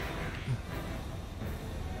 Where is it?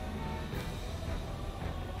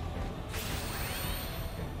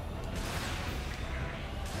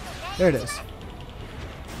 There it is.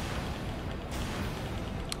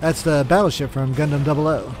 That's the battleship from Gundam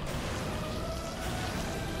 00.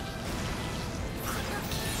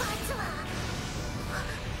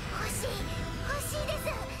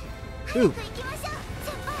 Ooh.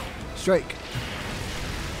 Strike.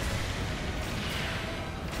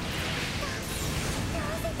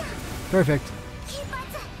 Perfect.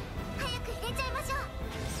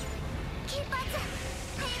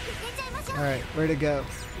 Alright, where'd it go?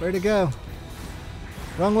 Where'd it go?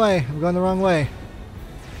 Wrong way. I'm going the wrong way.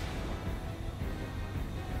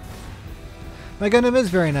 My Gundam is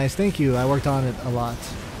very nice. Thank you. I worked on it a lot.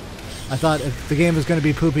 I thought if the game was going to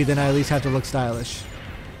be poopy, then I at least have to look stylish.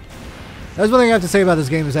 That's one thing I have to say about this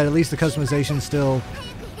game is that at least the customization still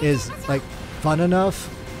is like fun enough,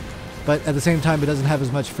 but at the same time it doesn't have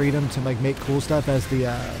as much freedom to like make cool stuff as the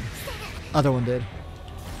other one did.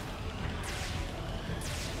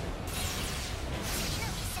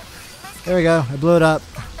 There we go. I blew it up.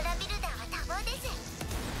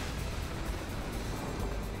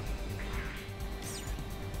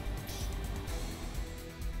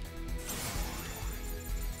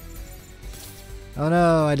 Oh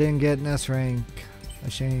no, I didn't get an S rank.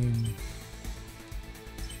 A shame.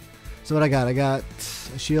 So what I got? I got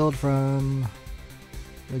a shield from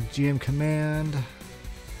the GM Command,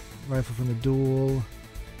 rifle from the Duel,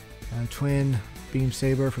 twin beam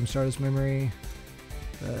saber from Stardust Memory,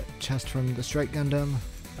 chest from the Strike Gundam.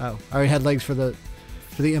 Oh, I already had legs for the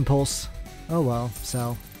Impulse. Oh well,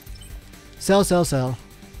 sell. Sell, sell, sell.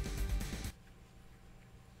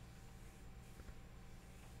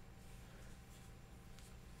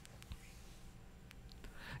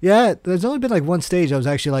 Yeah, there's only been like one stage I was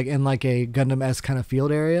actually like in like a Gundam-esque kind of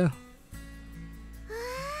field area.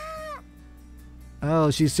 Oh,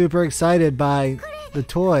 she's super excited by the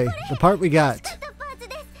toy, the part we got.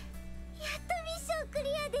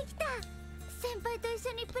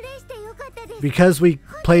 because we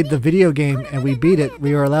played the video game and we beat it,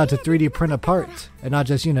 we were allowed to 3D print a part and not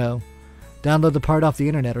just, you know, download the part off the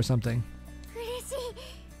internet or something.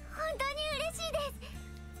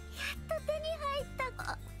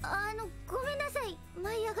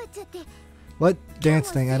 What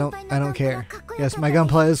dance thing? I don't care. Yes, my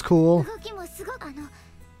gunplay is cool.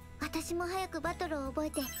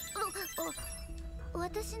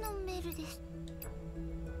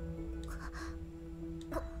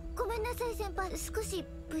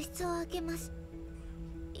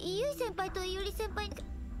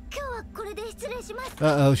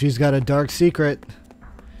 Uh-oh, she's got a dark secret.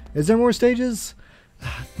 Is there more stages?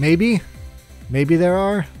 Maybe. Maybe there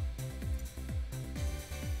are.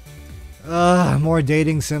 More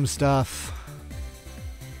dating sim stuff.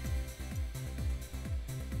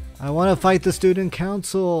 I want to fight the student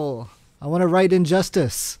council. I want to right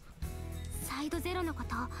injustice.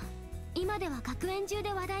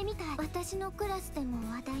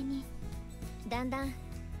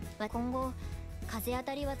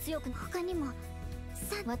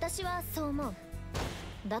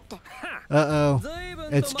 Uh-oh.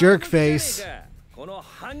 It's Jerkface.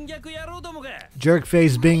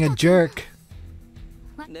 Jerkface being a jerk.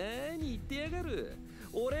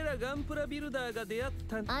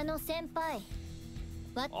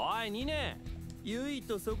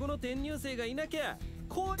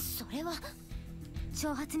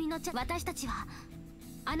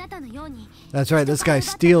 That's right, this guy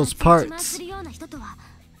steals parts.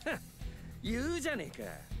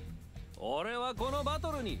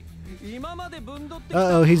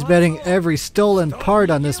 Uh-oh, he's betting every stolen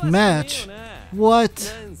part on this match.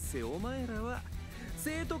 What?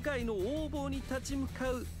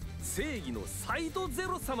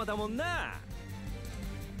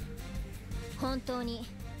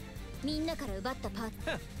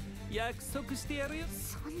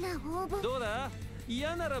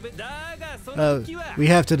 We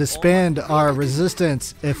have to disband our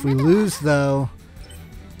resistance. If we lose, though...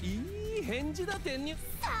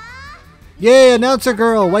 Yay, announcer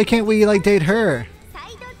girl! Why can't we, like, date her?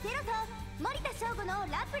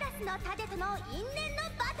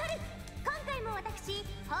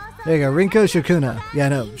 There you go, Rinko Shikuna. Yeah,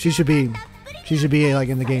 no, she should be, like,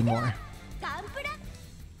 in the game more.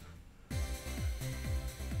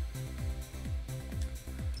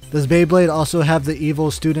 Does Beyblade also have the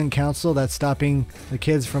evil student council that's stopping the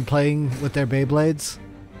kids from playing with their Beyblades?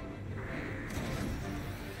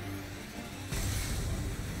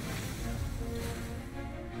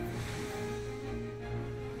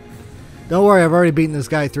 Don't worry, I've already beaten this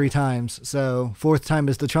guy 3 times, so 4th time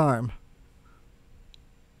is the charm.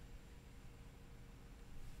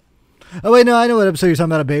 Oh wait, no, I know what episode you're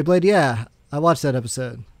talking about, a Beyblade. Yeah, I watched that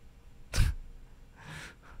episode.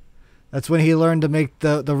 That's when he learned to make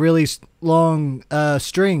the really long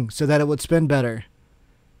string so that it would spin better.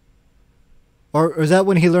 Or is that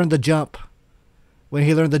when he learned the jump? When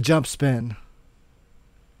he learned the jump spin.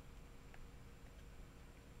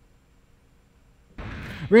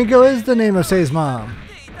 Rinko is the name of Sei's mom.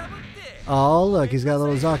 Oh, look, he's got a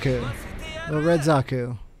little Zaku. Little red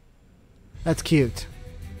Zaku. That's cute.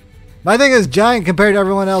 My thing is giant compared to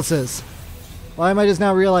everyone else's. Why am I just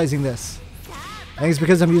now realizing this? I think it's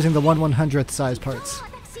because I'm using the 1/100th size parts.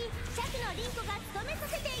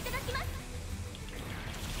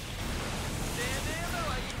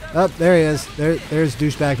 Oh, there he is. There's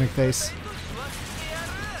douchebag McFace.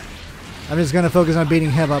 I'm just going to focus on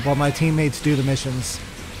beating him up while my teammates do the missions.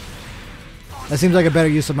 That seems like a better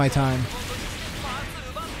use of my time.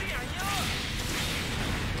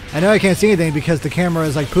 I know I can't see anything because the camera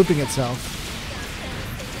is like pooping itself.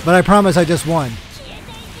 But I promise I just won.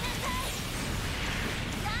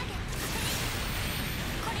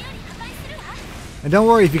 And don't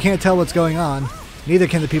worry if you can't tell what's going on. Neither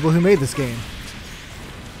can the people who made this game.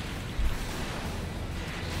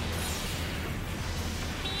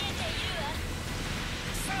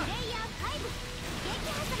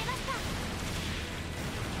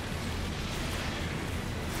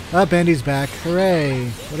 Up, Andy's back. Hooray!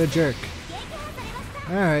 What a jerk.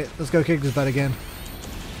 Alright, let's go kick his butt again.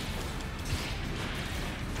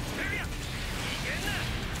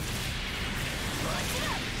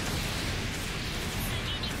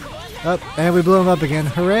 Up, and we blew him up again.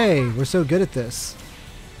 Hooray! We're so good at this.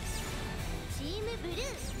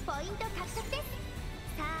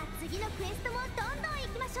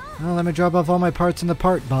 Oh, let me drop off all my parts in the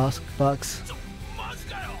part box.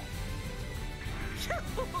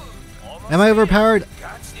 Am I overpowered?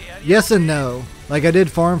 Yes and no. Like, I did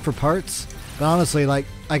farm for parts, but honestly, like,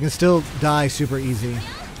 I can still die super easy.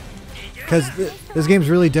 Because this game's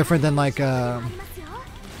really different than, like, the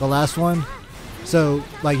last one. So,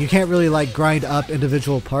 like, you can't really, like, grind up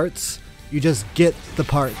individual parts. You just get the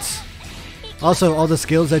parts. Also, all the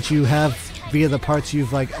skills that you have via the parts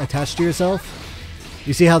you've, like, attached to yourself.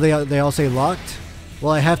 You see how they all say locked?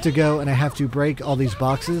 Well, I have to go and I have to break all these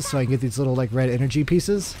boxes so I can get these little, like, red energy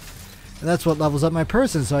pieces. And that's what levels up my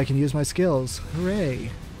person so I can use my skills.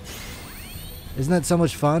 Hooray. Isn't that so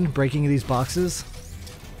much fun, breaking these boxes?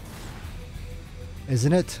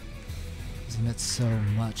 Isn't it? Isn't it so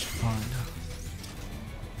much fun?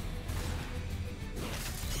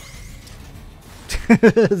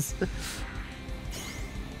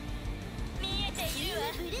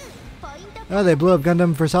 Oh, they blew up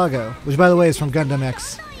Gundam Versago, which by the way is from Gundam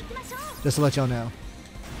X. Just to let y'all know.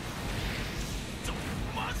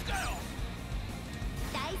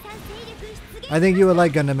 I think you would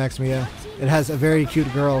like Gundam X, Mia. It has a very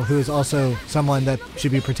cute girl who is also someone that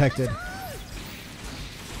should be protected.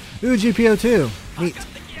 Ooh, GPO2. Neat.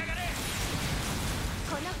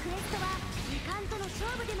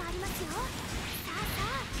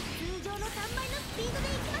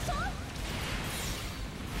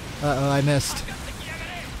 Uh-oh, I missed.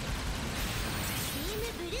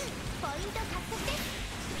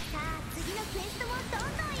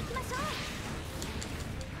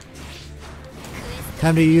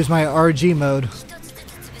 Time to use my RG mode.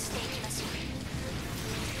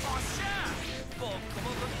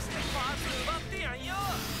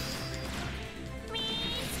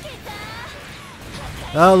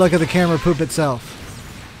 Oh, look at the camera poop itself.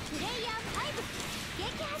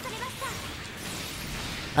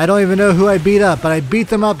 I don't even know who I beat up, but I beat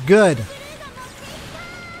them up good.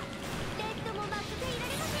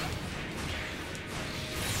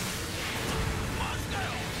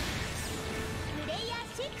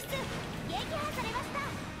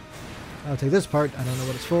 I'll take this part. I don't know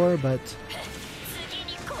what it's for, but...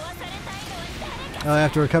 Oh, I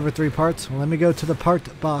have to recover 3 parts. Well, let me go to the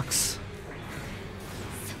part box.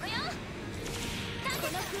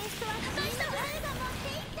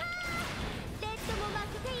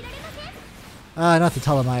 Ah, not the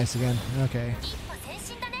Ptolemaeus again. Okay.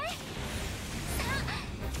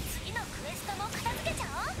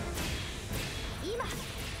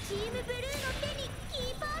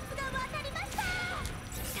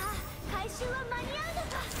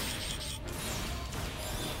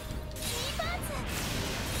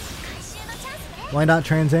 Why not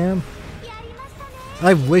Trans Am?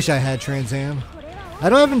 I wish I had Trans Am. I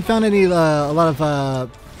haven't found any a lot of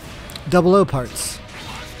 00 parts.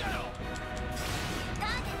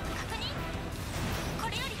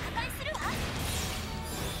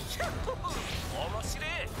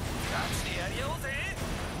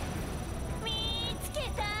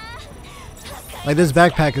 Like this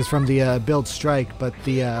backpack is from the Build Strike, but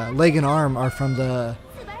the leg and arm are from the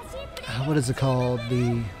what is it called?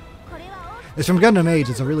 It's from Gundam Age.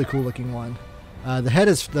 It's a really cool looking one. The head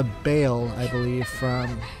is the Bale, I believe,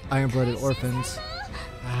 from Iron-Blooded Orphans.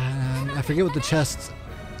 I forget what the chest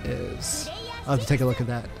is. I'll have to take a look at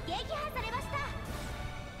that.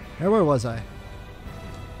 Where was I?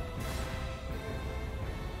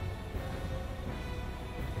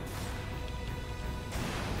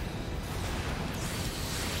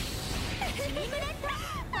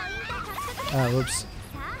 Whoops.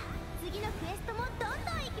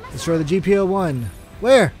 Destroy the GPO-1.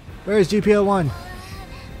 Where? Where is GPO-1?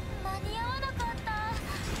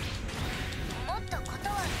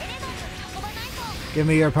 Give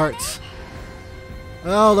me your parts.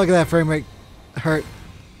 Oh, look at that frame rate. Hurt.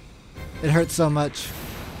 It hurts so much.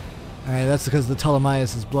 Alright, that's because the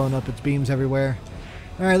Ptolemaeus is blowing up its beams everywhere.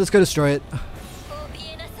 Alright, let's go destroy it.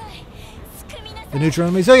 The neutral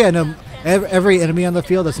enemies. Oh yeah, no. Every enemy on the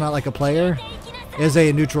field that's not like a player is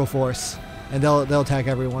a neutral force. And they'll attack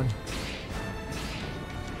everyone.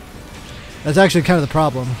 That's actually kind of the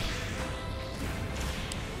problem.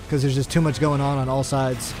 Because there's just too much going on all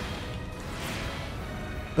sides.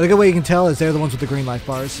 But a good way you can tell is they're the ones with the green life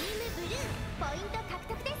bars.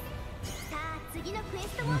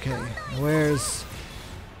 Okay, where's...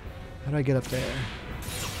 How do I get up there?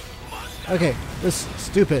 Okay, this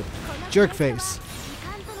stupid jerk face.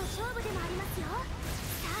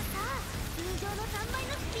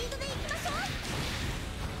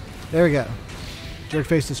 There we go. Jerk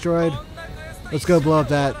face destroyed. Let's go blow up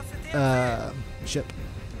that ship.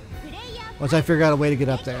 Once I figure out a way to get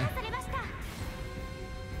up there.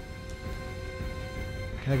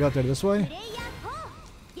 Can I go up there this way?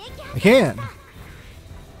 I can!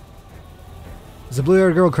 Is the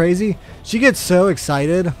blue-haired girl crazy? She gets so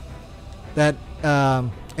excited that,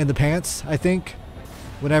 in the pants, I think,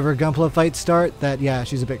 whenever Gunpla fights start, that, yeah,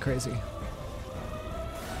 she's a bit crazy.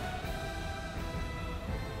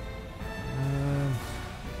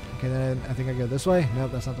 then I think I go this way.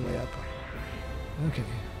 Nope, that's not the way up. Okay.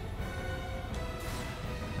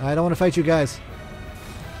 I don't want to fight you guys.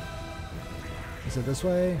 Is it this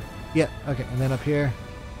way? Yeah, okay, and then up here.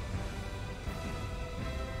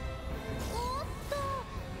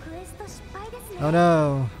 Oh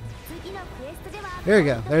no. Here we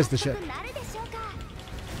go, there's the ship.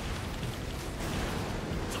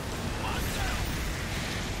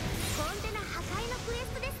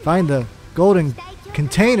 Find the golden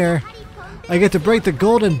container. I get to break the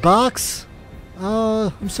golden box.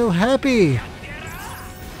 Oh, I'm so happy.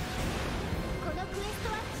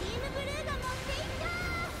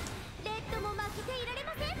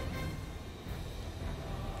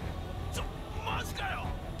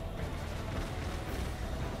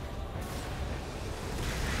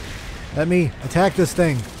 Let me attack this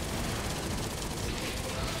thing.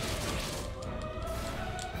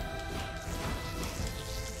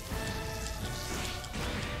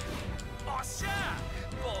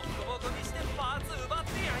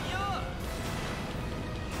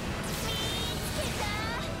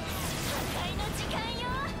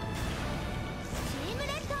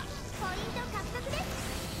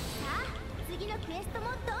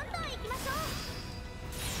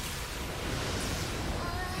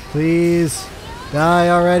 Please, die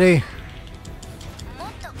already.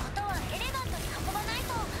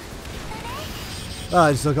 Oh,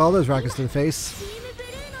 I just took all those rockets to the face.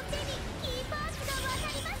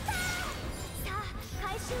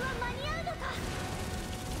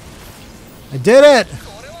 I did it!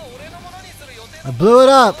 I blew it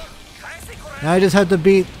up! Now I just have to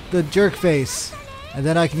beat the jerk face. And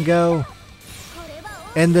then I can go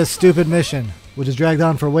end this stupid mission, which has dragged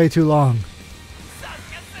on for way too long.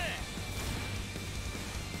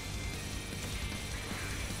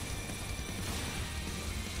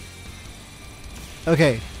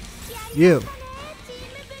 Okay, you.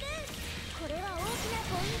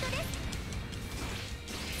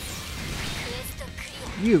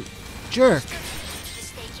 You jerk.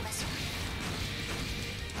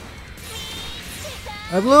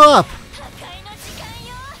 I blew up.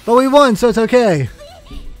 But we won, so it's okay.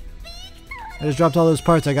 I just dropped all those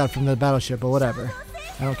parts I got from the battleship, but whatever.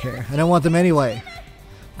 I don't care. I don't want them anyway.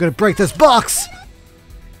 I'm gonna break this box!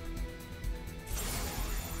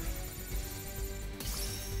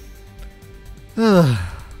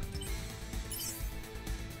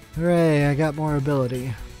 Hooray, I got more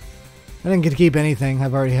ability. I didn't get to keep anything.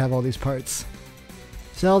 I've already have all these parts.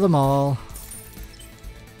 Sell them all.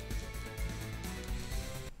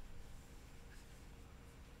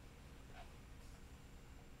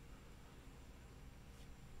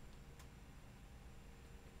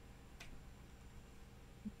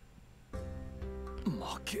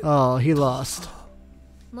 Oh, he lost.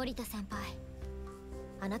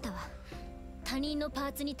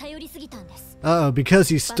 Uh-oh, because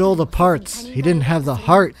he stole the parts. He didn't have the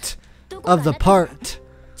heart of the part.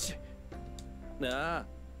 You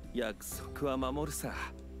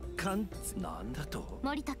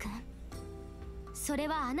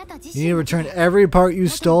need to return every part you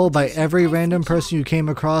stole by every random person you came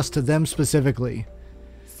across to them specifically.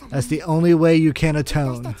 That's the only way you can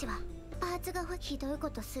atone.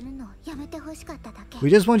 We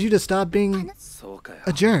just want you to stop being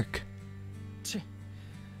a jerk.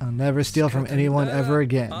 I'll never steal from anyone ever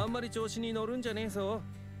again.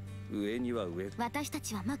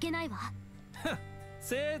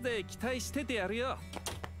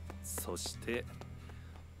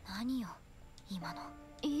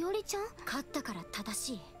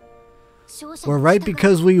 We're right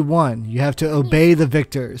because we won. You have to obey the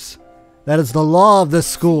victors. That is the law of this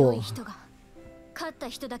school.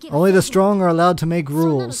 Only the strong are allowed to make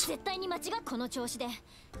rules.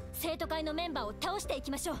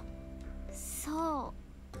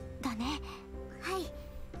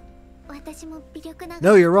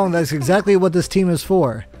 No, you're wrong. That's exactly what this team is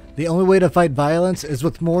for. The only way to fight violence is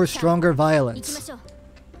with more stronger violence.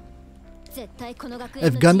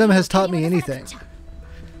 If Gundam has taught me anything,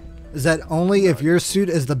 is that only if your suit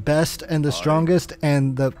is the best and the strongest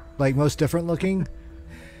and the most different looking,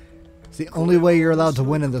 it's the only way you're allowed to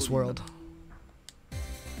win in this world.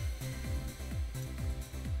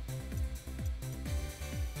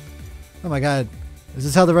 Oh my god. Is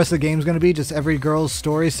this how the rest of the game is going to be? Just every girl's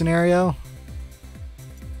story scenario?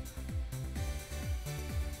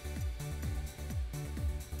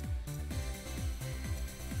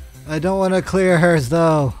 I don't want to clear hers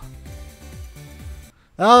though.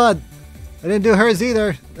 Oh, I didn't do hers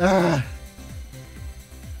either. Ugh.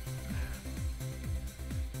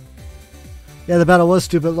 Yeah, the battle was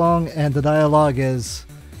stupid long, and the dialogue is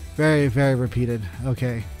very, very repeated.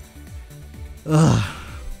 Okay. Ugh.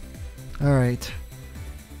 Alright.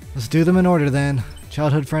 Let's do them in order then.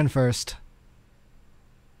 Childhood friend first.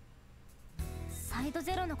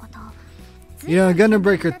 You know, in Gundam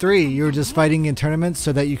Breaker 3, you were just fighting in tournaments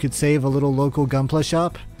so that you could save a little local Gunpla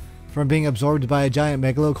shop from being absorbed by a giant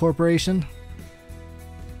megalo corporation.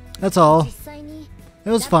 That's all.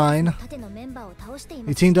 It was fine.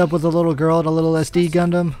 You teamed up with a little girl at a little SD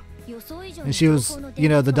Gundam. And she was, you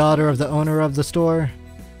know, the daughter of the owner of the store.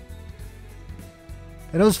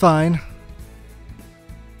 And it was fine.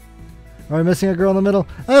 Are we missing a girl in the middle?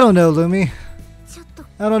 I don't know, Lumi.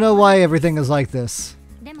 I don't know why everything is like this.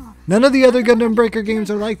 None of the other Gundam Breaker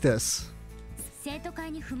games are like this. It's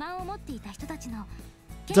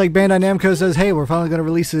like Bandai Namco says, hey, we're finally going to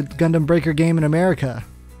release a Gundam Breaker game in America.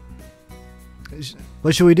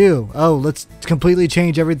 What should we do? Oh, let's completely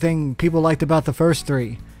change everything people liked about the first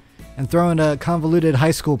three and throw in a convoluted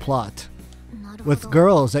high school plot with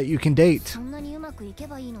girls that you can date.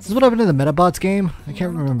 This is what happened to the Metabots game? I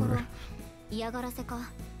can't remember.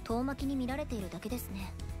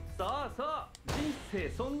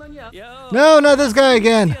 No, not this guy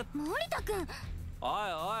again.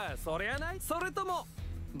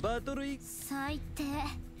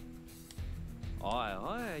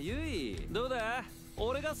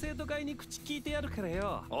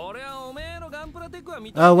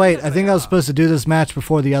 Oh wait, I think I was supposed to do this match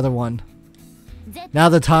before the other one. Now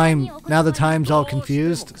the time's all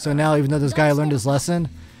confused. So now, even though this guy learned his lesson,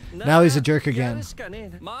 now he's a jerk again.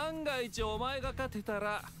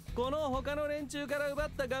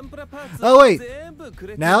 Oh wait,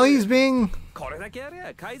 now he's being...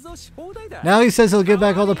 Now he says he'll give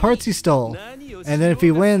back all the parts he stole. And then if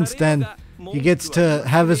he wins, then he gets to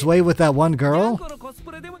have his way with that one girl?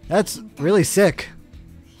 That's really sick.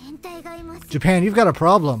 Japan, you've got a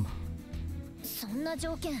problem.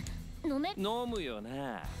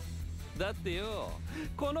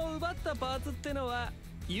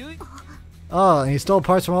 Oh, and he stole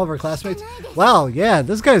parts from all of our classmates? Wow, yeah,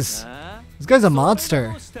 this guy's a monster.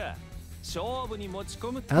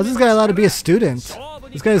 How's this guy allowed to be a student?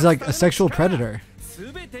 This guy's like a sexual predator.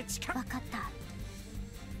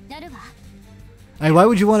 I mean, why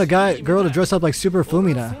would you want a girl to dress up like Super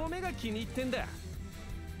Fumina?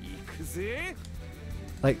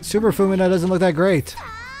 Like, Super Fumina doesn't look that great.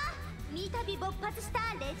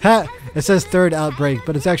 Ha! It says third outbreak,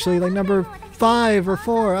 but it's actually like number 5 or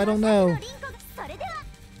 4, I don't know.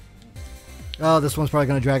 Oh, this one's probably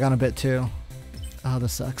going to drag on a bit too. Oh,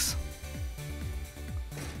 this sucks.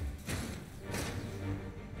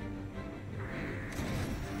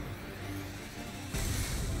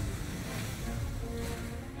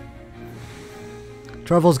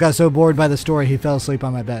 Truffles got so bored by the story he fell asleep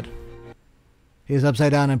on my bed. He was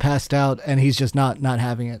upside down and passed out, and he's just not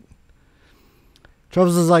having it.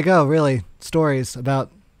 Truffles is like, oh, really? Stories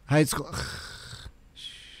about high school.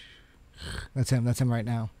 That's him right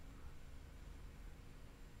now.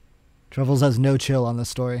 Truffles has no chill on this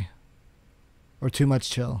story. Or too much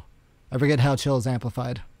chill. I forget how chill is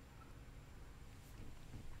amplified.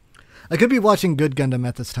 I could be watching Good Gundam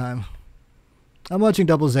at this time. I'm watching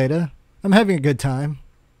Double Zeta. I'm having a good time.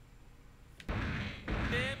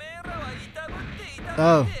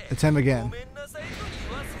 Oh, it's him again.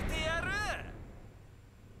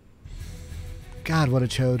 God, what a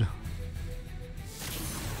chode.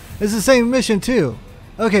 It's the same mission too.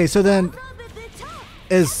 Okay, so then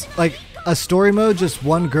is like a story mode just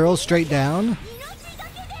one girl straight down?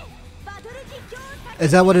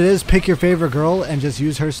 Is that what it is? Pick your favorite girl and just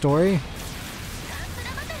use her story?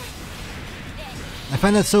 I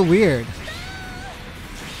find that so weird.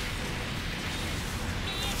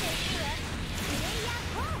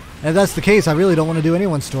 And if that's the case, I really don't want to do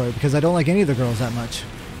anyone's story because I don't like any of the girls that much.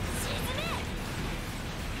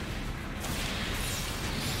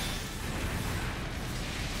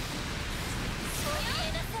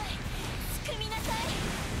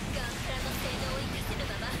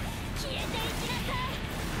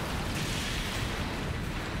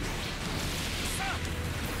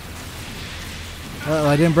 Uh-oh,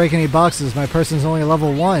 I didn't break any boxes. My person's only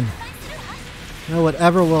level 1. No,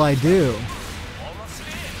 whatever will I do?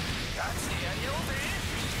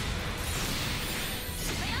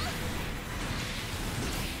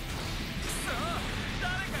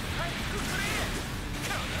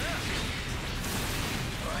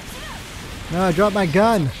 No, I dropped my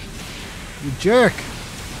gun. You jerk.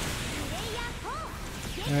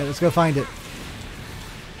 Alright, let's go find it.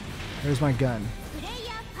 There's my gun.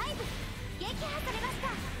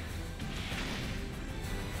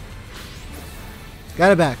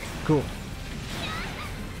 Got it back. Cool.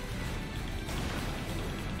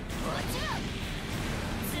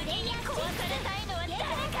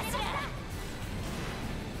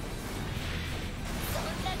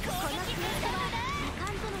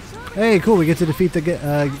 Hey, cool, we get to defeat the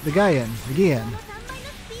guy again.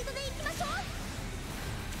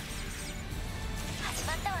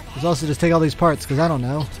 Let's also just take all these parts, because I don't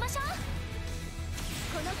know.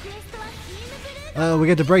 We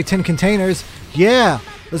get to break 10 containers. Yeah!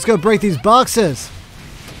 Let's go break these boxes!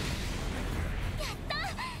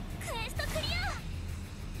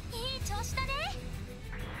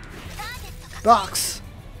 Box!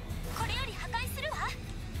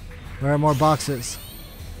 Where are more boxes?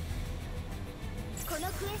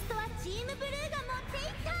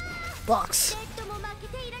 Box!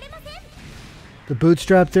 The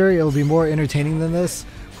bootstrap theory, it will be more entertaining than this.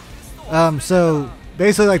 So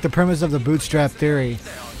basically, like, the premise of the bootstrap theory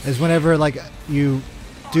is whenever, like, you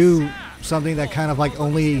do something that kind of, like,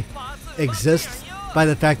 only exists by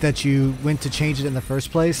the fact that you went to change it in the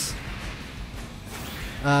first place.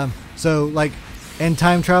 So, like, in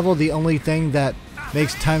time travel, the only thing that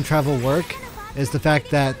makes time travel work is the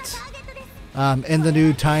fact that in the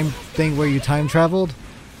new time thing where you time traveled,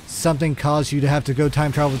 something caused you to have to go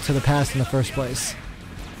time travel to the past in the first place.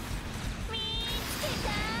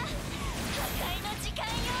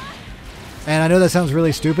 And I know that sounds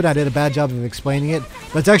really stupid. I did a bad job of explaining it,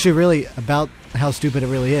 but it's actually really about how stupid it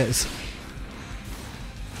really is.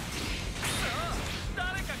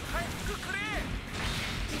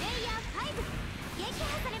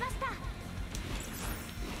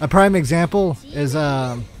 A prime example is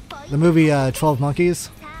the movie 12 Monkeys,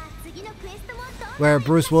 where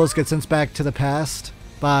Bruce Willis gets sent back to the past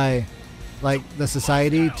by, like, the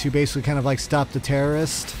society to basically kind of, like, stop the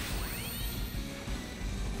terrorist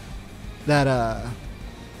that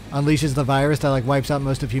unleashes the virus that, like, wipes out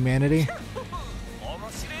most of humanity.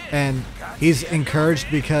 And he's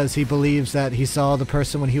encouraged because he believes that he saw the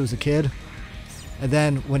person when he was a kid. And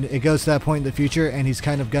then when it goes to that point in the future and he's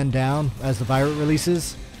kind of gunned down as the virus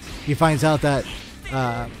releases, he finds out that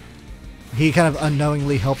he kind of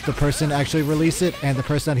unknowingly helped the person actually release it, and the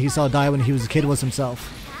person that he saw die when he was a kid was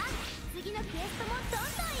himself.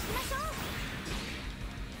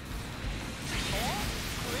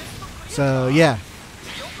 So yeah,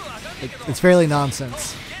 it's fairly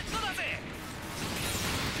nonsense.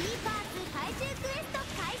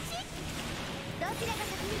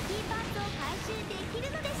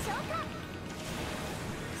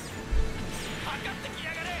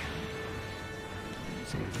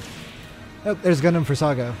 Oh, there's Gundam for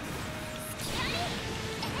Sago.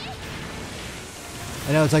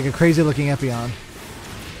 I know, it's like a crazy looking Epion.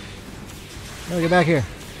 No, get back here.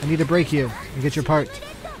 I need to break you and get your part.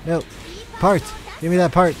 No. Part! Give me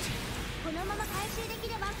that part.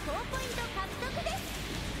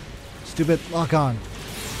 Stupid lock on.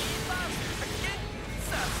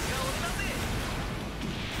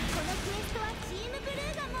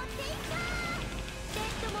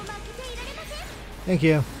 Thank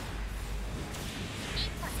you.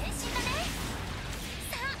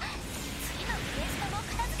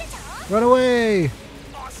 Run away!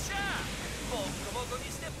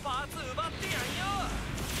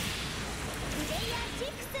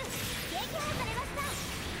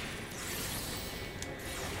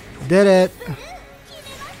 Did it!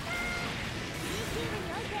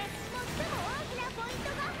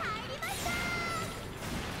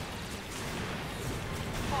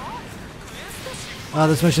 Oh,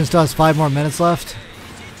 this mission still has 5 more minutes left.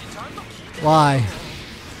 Why?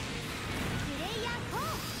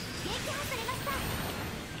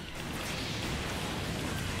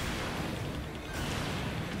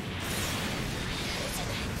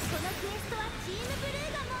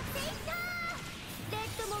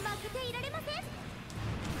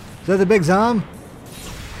 Is that the big Zom?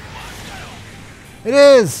 It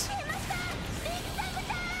is!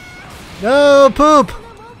 No, poop!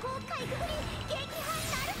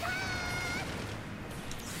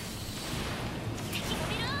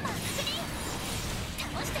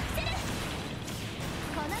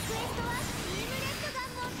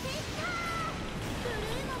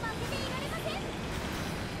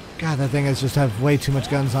 God, that thing has just have way too much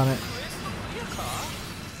guns on it.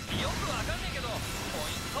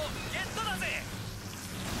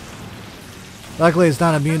 Luckily, it's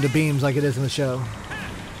not immune to beams like it is in the show.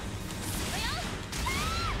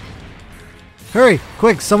 Hurry!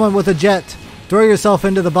 Quick, someone with a jet! Throw yourself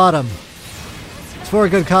into the bottom. It's for a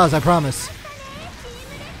good cause, I promise.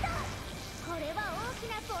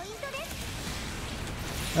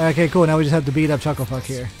 Okay, cool. Now we just have to beat up Chucklefuck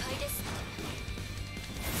here.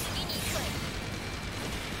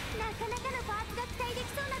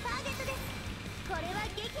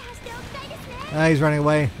 He's running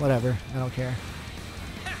away. Whatever. I don't care.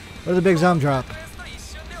 Where's the big Zom drop?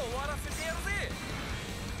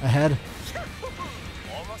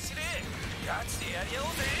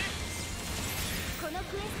 この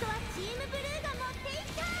クエストはチームブルーが持っていっ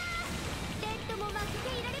たレッドも負け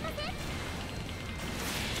ていられません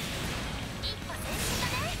一歩前進だ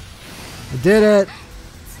ね I did it!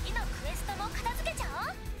 次のクエストも片付けちゃお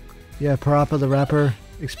う Yeah, Parappa the rapper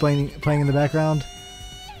playing in the background.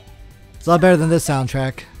 It's a lot better than this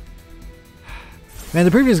soundtrack. Man,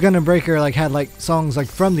 the previous Gundam Breaker had songs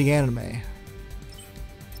from the anime.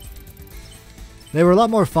 They were a lot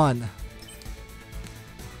more fun.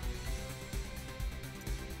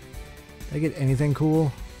 Did I get anything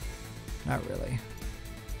cool? Not really.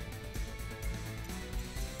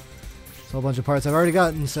 It's a whole bunch of parts I've already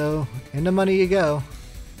gotten, so into money you go.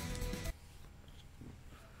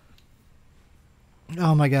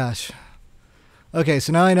 Oh my gosh. Okay,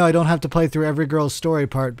 so now I know I don't have to play through every girl's story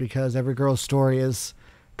part because every girl's story is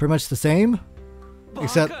pretty much the same.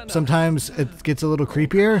 Except sometimes it gets a little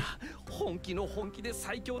creepier. 本気の本気で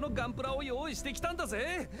最強のガンプラを用意してきたんだ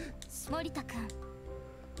ぜ。森田君、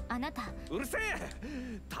あなた。うるせ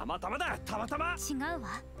え。たまたまだ、たまたま。違う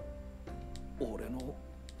わ。俺の。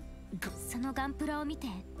そのガンプラを見て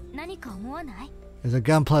何か思わない？ Is a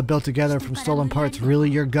gunpla built together from stolen parts really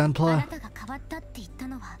your あ gunpla? なたが変わったって言った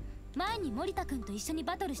のは前に森田君と一緒に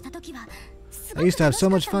バトルした時は。I used to have so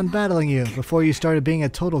much fun battling you before you started being a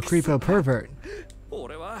total creepo pervert.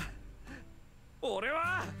 俺は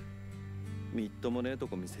みっともねえと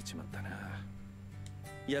こ見せちまったな。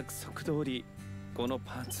約束通りこの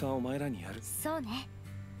パーツはお前らにやる。そうね。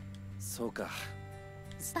そうか。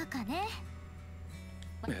バカね。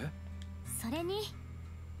え？それに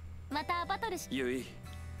またバトルし。ゆい、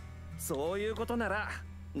そういうことなら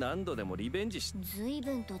何度でもリベンジし。随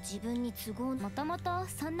分と自分に都合。もともと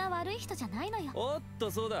そんな悪い人じゃないのよ。おっと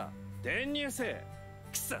そうだ。転入生。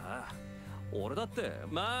くさ。俺だって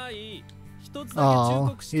まあいい。一つだけ忠 Oh,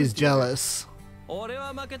 告して。he's jealous. 俺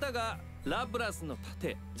は負けたがラブラスの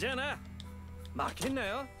盾じゃあな。負けんな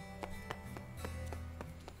よ。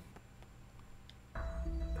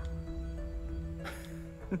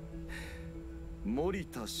森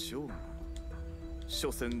田翔。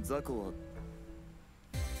所詮雑魚は。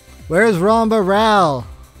Where's Ramba Ral?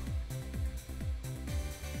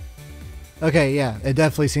 Okay, yeah, it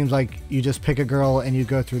definitely seems like you just pick a girl and you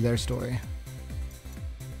go through their story.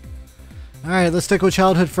 Alright, let's stick with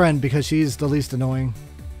childhood friend because she's the least annoying.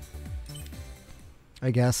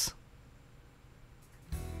 I guess.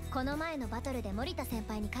 この前のバトルで森田先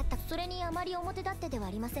輩に勝った。それにあまり表立ってでは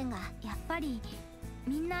ありませんが、やっぱり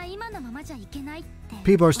みんな今のままじゃいけないって。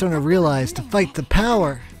People are starting to realize to fight the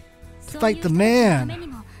power, to fight the man.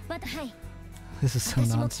 This is so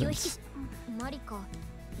nonsense. マリカ、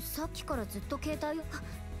さっきからずっと携帯を。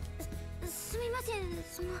すみません、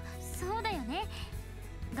そうだよね。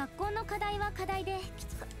学校の課題は課題で。はい、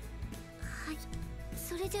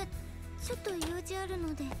それじゃちょっと用事ある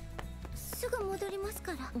ので。すぐ戻ります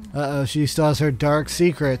から。Uh-oh, she still has her dark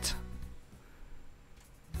secret.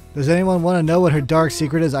 Does anyone want to know what her dark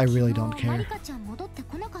secret is? I really don't care.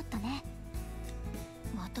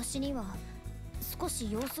 私には少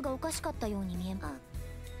し様子がおかしかったように見えます。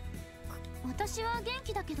私は元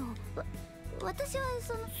気だけど、私は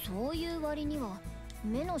そういう割には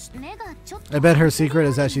目がちょっと。 I bet her secret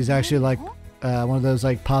is that she's actually like one of those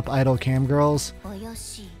like pop idol cam girls. 怪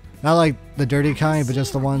しい。 Not like the dirty kind, but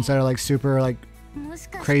just the ones that are like super like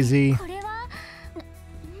crazy,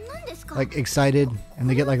 like excited, and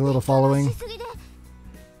they get like a little following.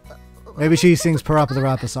 Maybe she sings Parappa the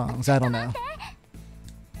Rappa songs. I don't know.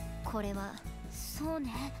 これはそう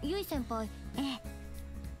ね。ゆい先輩。ええ。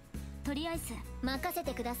とりあえず任せ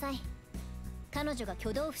てください。彼女が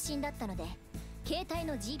挙動不審だったので、携帯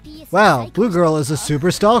の GPS。Wow, Blue Girl is a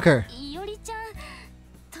super stalker. いおりちゃん、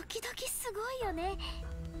時々すごいよね。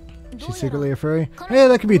 She's secretly a furry. Hey,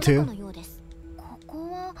 that could be too. ここ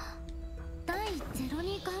は第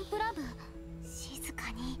02ガンプラ部。静か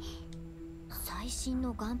に。最新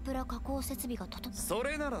のガンプラ加工設備が整った。そ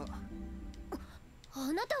れなら。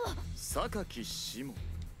あなたは榊志門。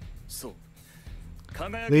そう。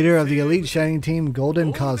 Leader of the elite shining team,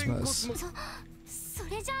 Golden Cosmos. そ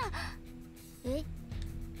れじゃあ。え、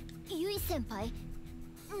ゆい先輩、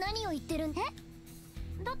何を言ってるんで？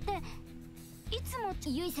だっていつも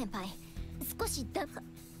ゆい先輩、少しだ。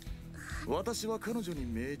私は彼女に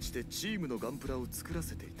命じてチームのガンプラを作ら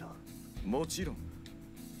せていた。もちろん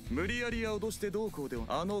無理やり脅してどうこうでは。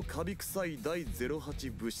あのカビ臭い第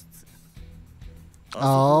08物質。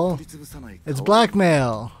Oh, it's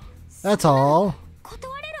blackmail. That's all.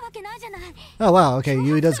 Oh wow, okay,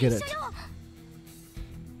 Yui does get it.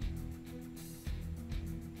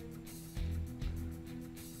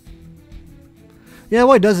 Yeah,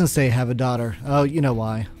 why doesn't say have a daughter? Oh, you know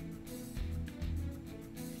why.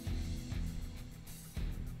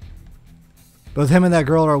 Both him and that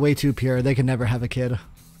girl are way too pure. They can never have a kid.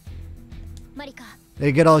 マリカ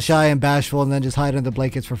They get all shy and bashful and then just hide in the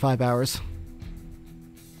blankets for 5 hours.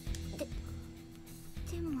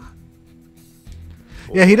 でも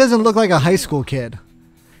Yeah, he doesn't look like a high school kid.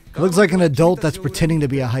 He looks like an adult that's pretending to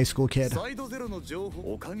be a high school kid. サイドゼロの情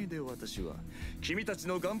報おかげで私は君たち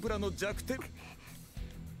のガンプラの弱点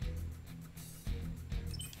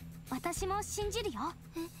私も信じるよ。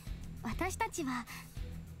私たちは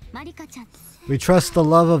マリカちゃん We trust the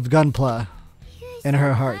love of Gunpla in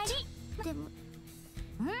her heart. でも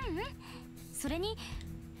それに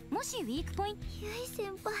もしウィークポイントゆい先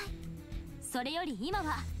輩それより今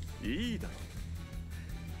はいいだろ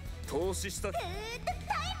投資した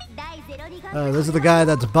This is the guy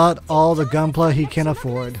that's bought all the Gunpla he can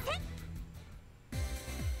afford.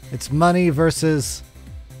 It's money versus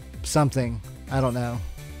something. I don't know.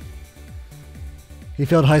 He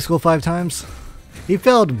failed high school 5 times? He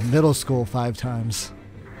failed middle school 5 times.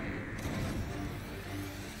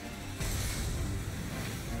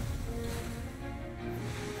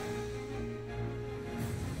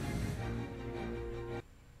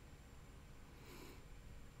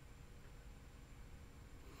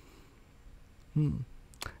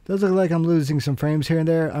 Does look like I'm losing some frames here and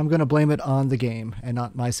there. I'm going to blame it on the game and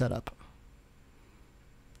not my setup.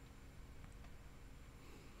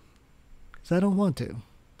 Because I don't want to.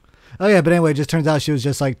 Oh yeah, but anyway, it just turns out she was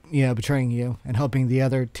just like, you know, betraying you and helping the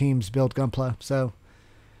other teams build Gunpla. So,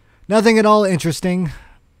 nothing at all interesting.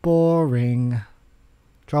 Boring.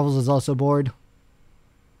 Travels is also bored.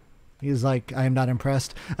 He's like, I am not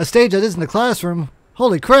impressed. A stage that isn't a classroom?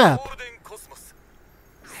 Holy crap!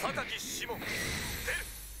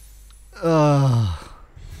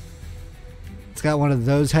 It's got one of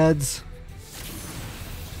those heads.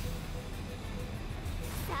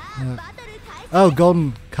 Oh,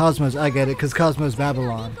 Golden Cosmos. I get it, because Cosmos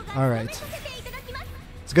Babylon. Alright.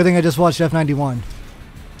 It's a good thing I just watched F91.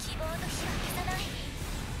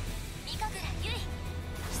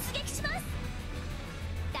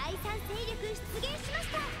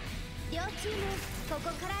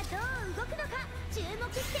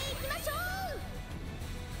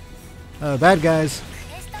 Oh, bad guys.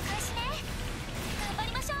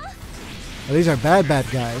 Oh, these are bad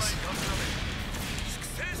guys.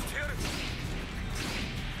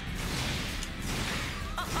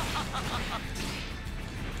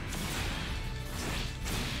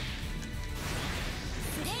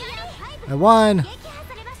 I won!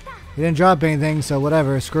 He didn't drop anything, so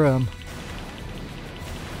whatever, screw him.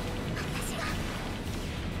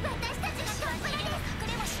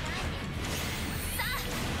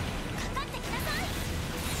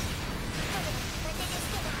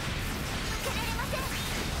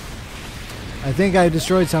 I think I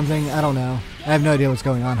destroyed something. I don't know. I have no idea what's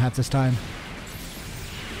going on half this time.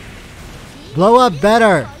 Blow up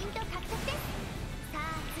better!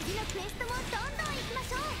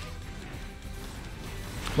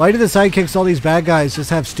 Why do the sidekicks, all these bad guys, just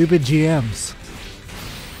have stupid GMs?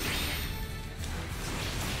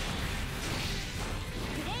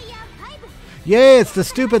 Yay, it's the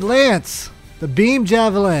stupid lance! The beam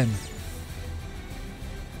javelin!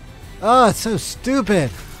 Oh, it's so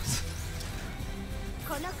stupid!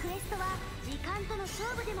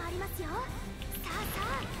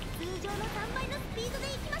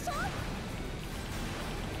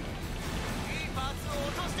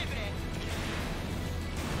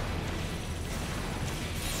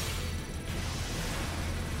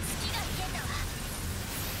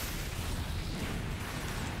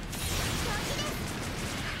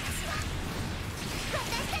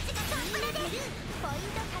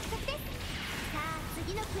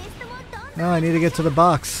 Oh, I need to get to the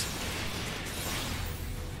box.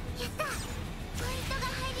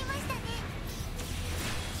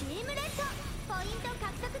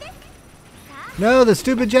 No, the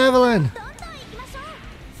stupid javelin!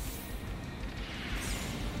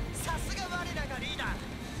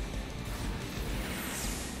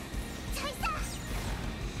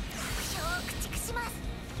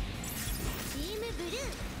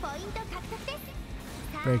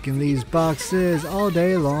 Breaking these boxes all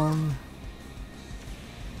day long.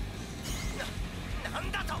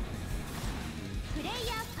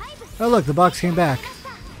 Oh look, the box came back.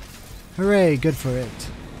 Hooray, good for it.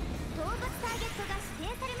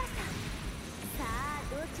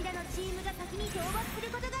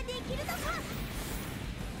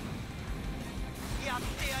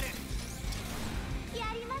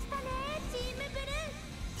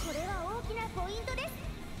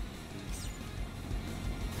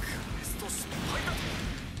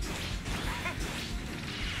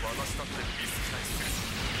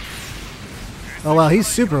 Oh wow, he's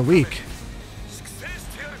super weak.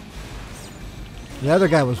 The other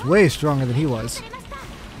guy was way stronger than he was.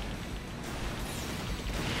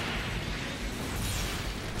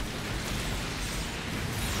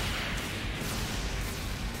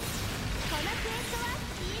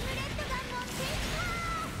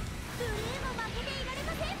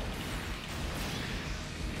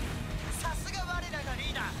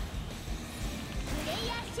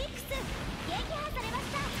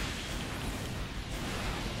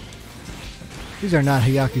 These are not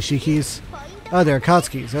Hyakushikis. Oh, they're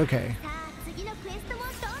Akatsuki's. Okay.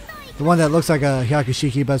 The one that looks like a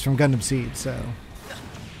Hyakushiki, but it's from Gundam Seed, so.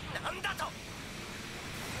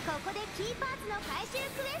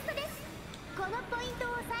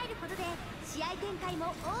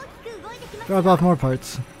 Drop off more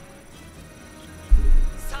parts.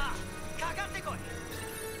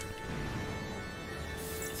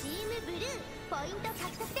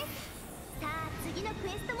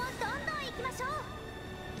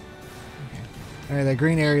 Alright, that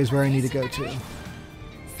green area is where I need to go to.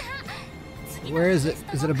 Where is it?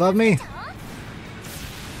 Is it above me?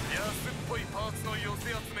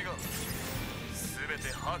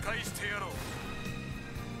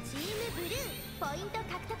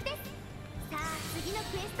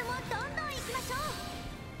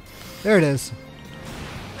 There it is.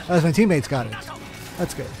 Oh, my teammates got it.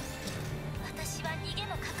 That's good.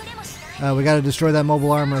 We gotta destroy that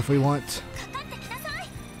mobile armor if we want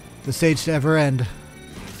the stage to ever end.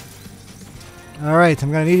 Alright,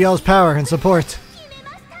 I'm gonna need y'all's power and support.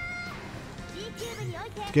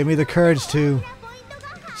 Give me the courage to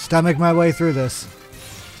stomach my way through this.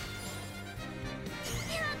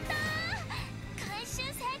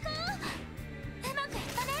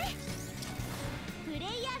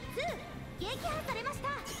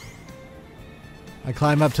 I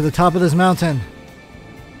climb up to the top of this mountain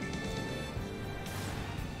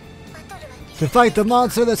to fight the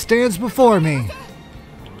monster that stands before me.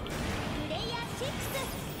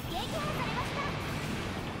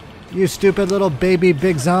 You stupid little baby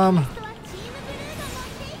Big Zom.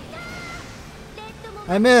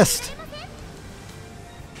 I missed.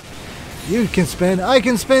 You can spin. I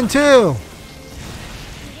can spin too.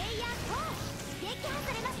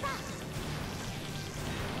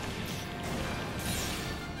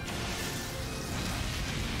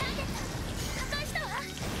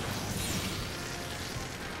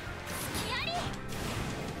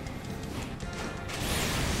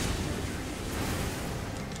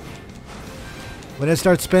 When it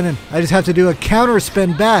starts spinning, I just have to do a counter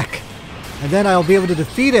spin back, and then I'll be able to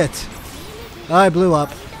defeat it. I blew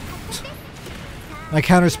up. My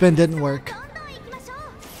counter spin didn't work.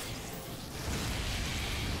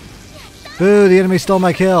 Boo, the enemy stole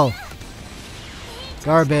my kill.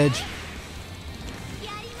 Garbage.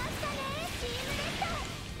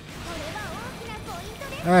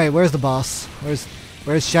 Alright, where's the boss?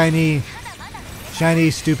 Where's shiny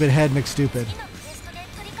stupid head McStupid?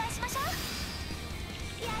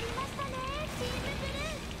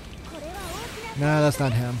 No, that's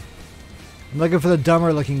not him. I'm looking for the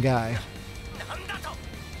dumber looking guy.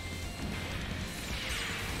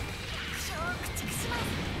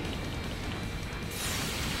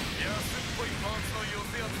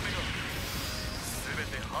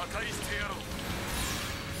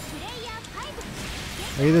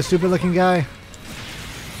 Are you the stupid looking guy?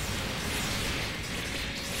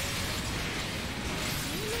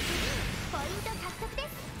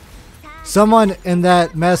 Someone in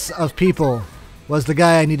that mess of people was the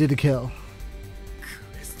guy I needed to kill.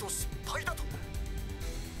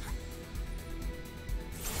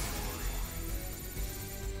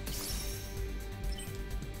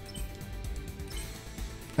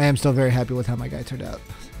 I am still very happy with how my guy turned out.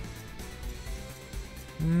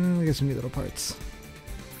 We get some new little parts.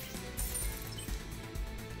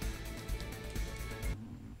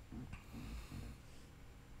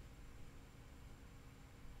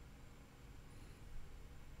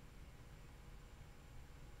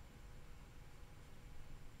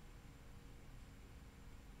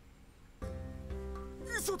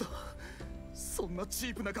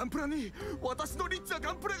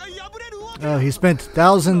 Oh, he spent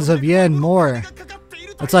thousands of yen more.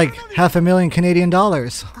 That's like $500,000 Canadian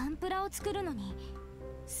dollars.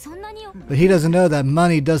 But he doesn't know that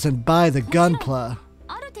money doesn't buy the gunpla.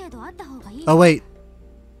 Oh wait.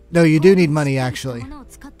 No, you do need money actually.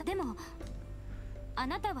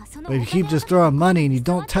 But if you keep just throwing money and you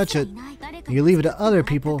don't touch it, and you leave it to other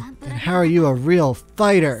people, then how are you a real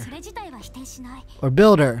fighter? Or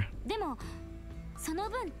builder?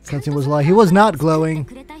 Cutscene was a lie. He was not glowing.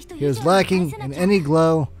 He was lacking in any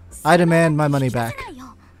glow. I demand my money back.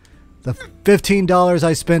 The $15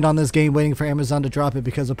 I spent on this game waiting for Amazon to drop it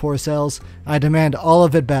because of poor sales, I demand all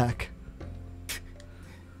of it back.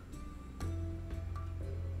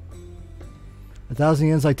 1,000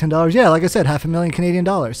 yen's like $10. Yeah, like I said, $500,000 Canadian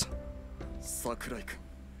dollars. 桜井君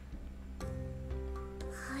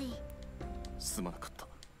はい。すまなかった。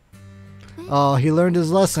 Oh, he learned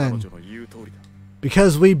his 彼 lesson. 女の言う通りだ。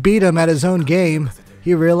 Because we beat him at his own game,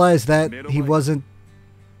 he realized that he wasn't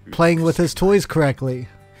playing with his toys correctly.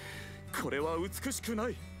 これは美しくな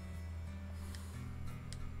い。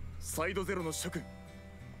サイドゼロの諸君、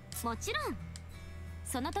もちろん。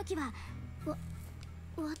その時は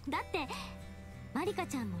だってマリカ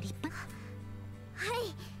ちゃんも立派。は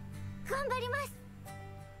い、頑張ります。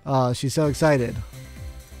 Oh, she's so excited.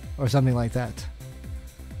 Or something like that.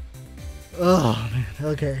 Oh,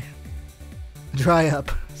 man. Okay. Dry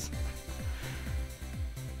up.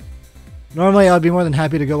 Normally, I'd be more than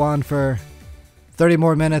happy to go on for 30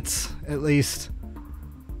 more minutes, at least.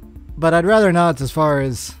 But I'd rather not as far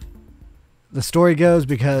as the story goes,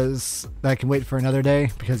 because that can wait for another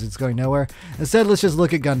day, because it's going nowhere. Instead, let's just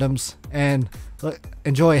look at Gundams and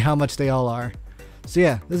enjoy how much they all are. So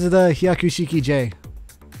yeah, this is the Hyakushiki J.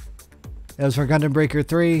 It was for Gundam Breaker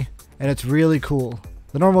 3, and it's really cool.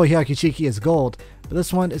 The normal Hyakushiki is gold, but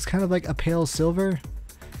this one is kind of like a pale silver,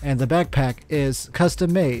 and the backpack is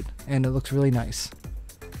custom made, and it looks really nice.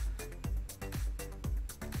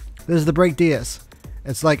 This is the Break DS.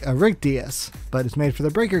 It's like a Rick DS, but it's made for the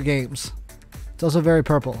Breaker games. It's also very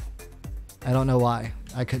purple. I don't know why.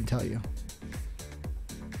 I couldn't tell you.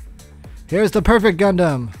 Here's the Perfect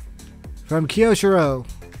Gundam from Kyoshiro.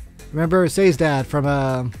 Remember Sei's dad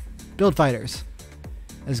from Build Fighters.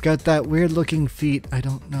 It's got that weird looking feet. I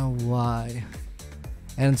don't know why.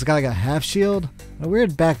 And it's got like a half shield, a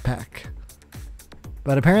weird backpack.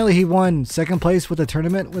 But apparently he won second place with the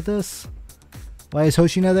tournament with this. Why is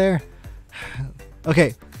Hoshina there?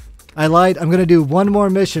 Okay, I lied. I'm gonna do one more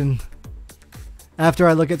mission after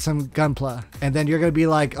I look at some Gunpla, and then you're gonna be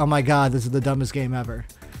like, oh my god, this is the dumbest game ever.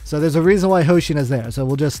 So there's a reason why Hoshina's there. So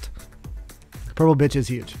we'll just... Purple bitch is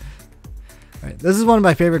huge. Alright, this is one of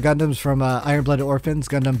my favorite Gundams from Iron Blooded Orphans,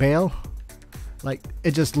 Gundam Bale. Like,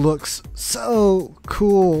 it just looks so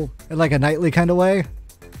cool in like a knightly kind of way.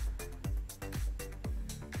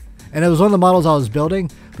 And it was one of the models I was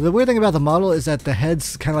building. But the weird thing about the model is that the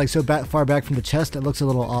head's kind of like so far back from the chest, it looks a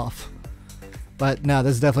little off. But no,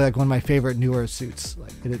 this is definitely like one of my favorite newer suits.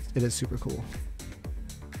 Like, it is super cool.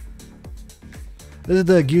 This is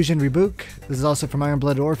the Gyujin Rebook. This is also from Iron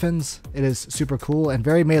Blooded Orphans. It is super cool and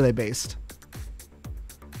very melee based.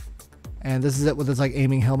 And this is it with its like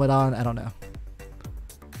aiming helmet on. I don't know.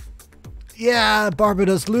 Yeah,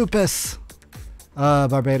 Barbados Lupus.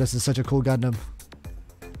 Barbados is such a cool Gundam.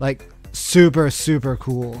 Like, super, super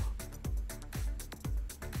cool.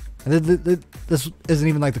 And this isn't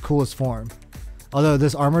even like the coolest form. Although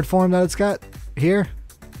this armored form that it's got here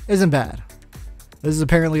isn't bad. This is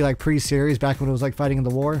apparently like pre-series, back when it was like fighting in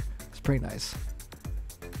the war. It's pretty nice.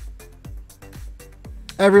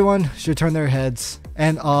 Everyone should turn their heads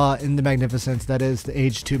and awe in the magnificence that is the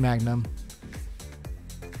Age 2 Magnum.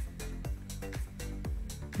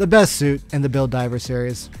 The best suit in the Build Diver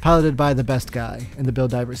series, piloted by the best guy in the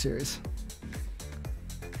Build Diver series.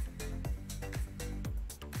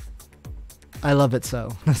 I love it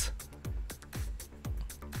so.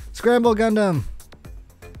 Scramble Gundam!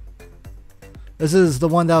 This is the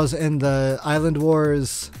one that was in the Island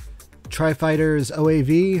Wars Tri-Fighters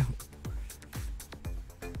OAV,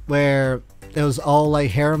 where it was all like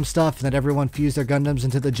harem stuff, and then everyone fused their Gundams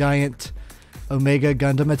into the giant Omega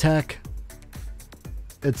Gundam attack.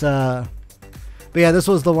 It's but yeah, this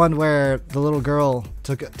was the one where the little girl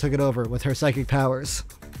took it over with her psychic powers,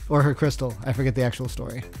 or her crystal. I forget the actual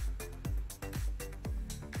story.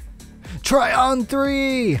 Tryon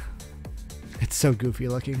 3! It's so goofy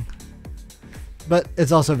looking, but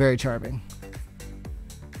it's also very charming.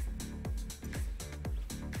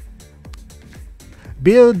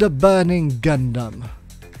 Build a Burning Gundam.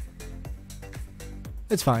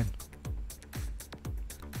 It's fine.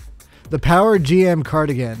 The Power GM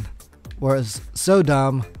cardigan was so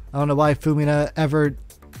dumb. I don't know why Fumina ever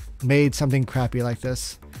made something crappy like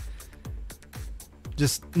this.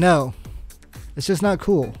 Just, no. It's just not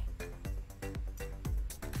cool.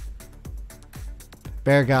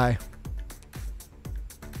 Bear Guy.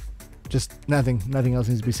 Just nothing else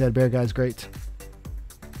needs to be said. Bear Guy's great.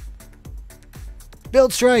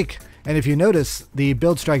 Build Strike! And if you notice, the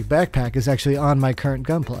Build Strike backpack is actually on my current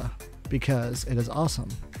Gunpla, because it is awesome.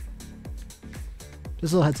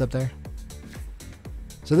 Just a little heads up there.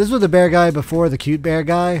 So this was the bear guy before the cute bear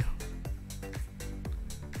guy.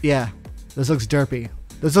 Yeah, this looks derpy.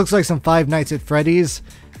 This looks like some Five Nights at Freddy's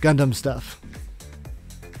Gundam stuff.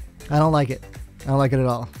 I don't like it. I don't like it at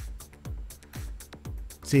all.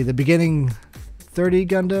 See, the beginning 30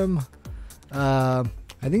 Gundam.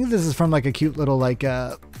 I think this is from like a cute little like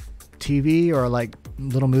TV or like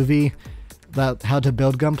little movie about how to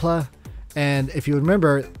build Gunpla. And if you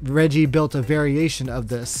remember, Reggie built a variation of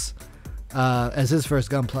this as his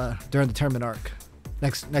first Gunpla during the tournament arc.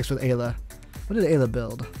 Next with Ayla. What did Ayla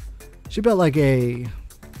build? She built like a...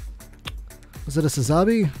 Was it a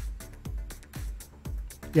Sazabi?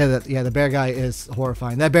 Yeah, the bear guy is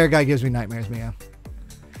horrifying. That bear guy gives me nightmares, Mia.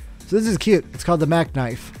 So this is cute. It's called the Mac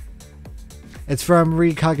Knife. It's from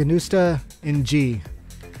Recognusta in G.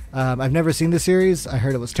 I've never seen the series. I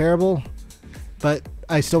heard it was terrible. But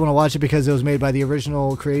I still want to watch it because it was made by the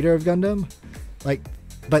original creator of Gundam.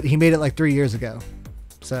 But he made it like 3 years ago.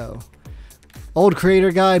 So, old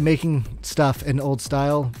creator guy making stuff in old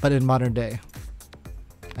style, but in modern day.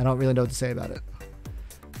 I don't really know what to say about it.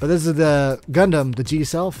 But this is the Gundam, the G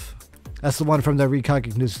Self. That's the one from the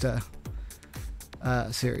Recognusta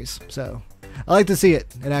series. So, I like to see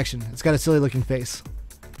it in action. It's got a silly looking face.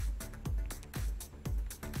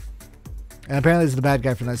 And apparently it's the bad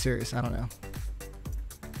guy from that series. I don't know.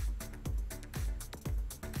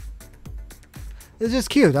 It's just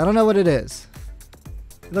cute. I don't know what it is.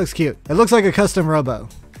 It looks cute. It looks like a custom Robo.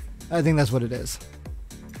 I think that's what it is.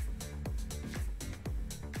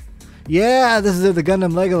 Yeah, this is the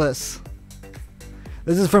Gundam Legolas.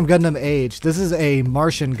 This is from Gundam Age. This is a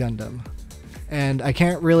Martian Gundam. And I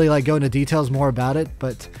can't really like go into details more about it,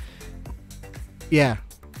 but yeah.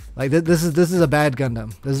 Like this is a bad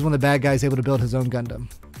Gundam. This is when the bad guy is able to build his own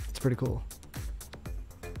Gundam. It's pretty cool.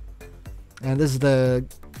 And this is the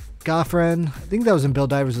Gafren. I think that was in Build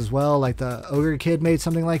Divers as well. Like the Ogre Kid made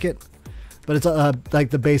something like it. But it's like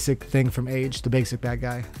the basic thing from Age, the basic bad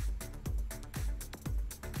guy.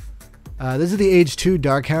 This is the Age 2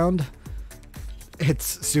 Darkhound. It's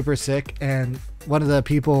super sick, and one of the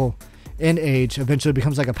people in Age eventually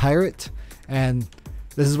becomes like a pirate, and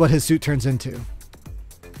this is what his suit turns into.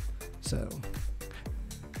 So,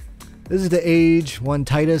 this is the Age 1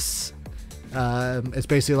 Titus. It's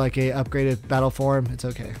basically like a upgraded battle form. It's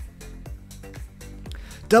okay.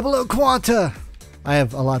 00 Quanta! I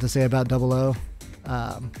have a lot to say about 00.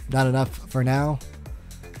 Not enough for now,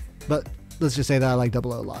 but let's just say that I like 00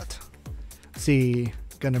 a lot. See,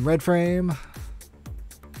 Gundam Red Frame,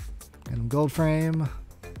 Gundam Gold Frame.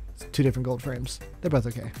 It's 2 different gold frames. They're both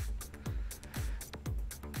okay.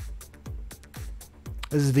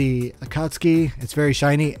 This is the Akatsuki. It's very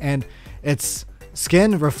shiny, and its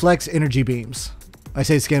skin reflects energy beams. I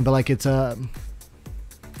say skin, but like it's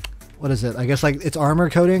what is it? I guess like its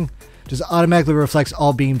armor coating just automatically reflects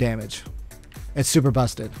all beam damage. It's super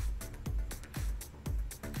busted.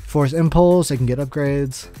 Force Impulse. I can get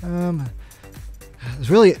upgrades.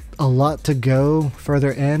 There's really a lot to go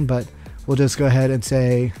further in, but we'll just go ahead and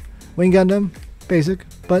say Wing Gundam, basic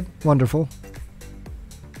but wonderful.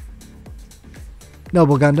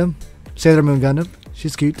 Noble Gundam, Sailor Moon Gundam,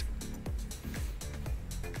 she's cute.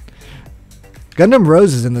 Gundam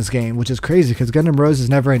Rose is in this game, which is crazy because Gundam Rose is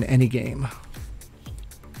never in any game.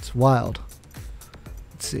 It's wild.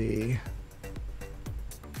 Let's see.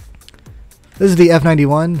 This is the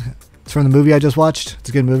F91. It's from the movie I just watched. It's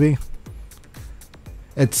a good movie.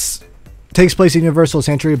 It takes place in Universal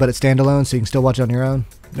Century, but it's standalone, so you can still watch it on your own.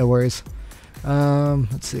 No worries.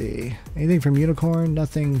 Let's see. Anything from Unicorn?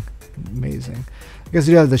 Nothing amazing. I guess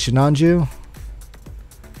we do have the Shinanju,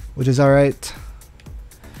 which is alright.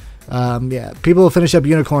 Yeah, people will finish up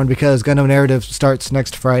Unicorn because Gundam Narrative starts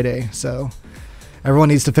next Friday, so everyone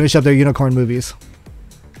needs to finish up their Unicorn movies.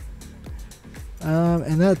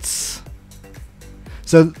 And that's...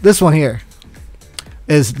 So this one here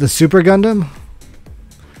is the Super Gundam.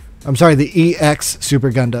 I'm sorry, the EX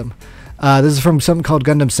Super Gundam. This is from something called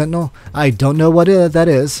Gundam Sentinel. I don't know what that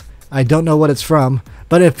is. I don't know what it's from,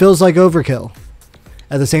 but it feels like overkill.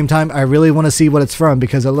 At the same time, I really want to see what it's from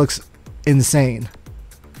because it looks insane.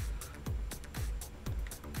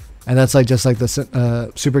 And that's like just like the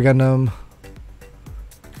Super Gundam.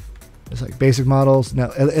 It's like basic models.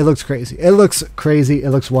 No, it looks crazy. It looks crazy. It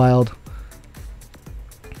looks wild.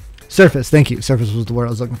 Surface. Thank you. Surface was the word I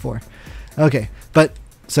was looking for. Okay, but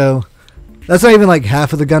so that's not even like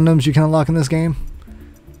half of the Gundams you can unlock in this game.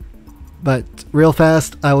 But real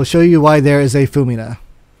fast, I will show you why there is a Fumina.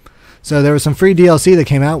 So there was some free DLC that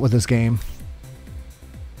came out with this game.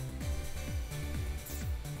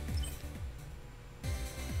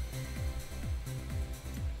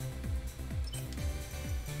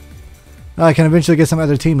 I can eventually get some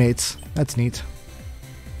other teammates. That's neat.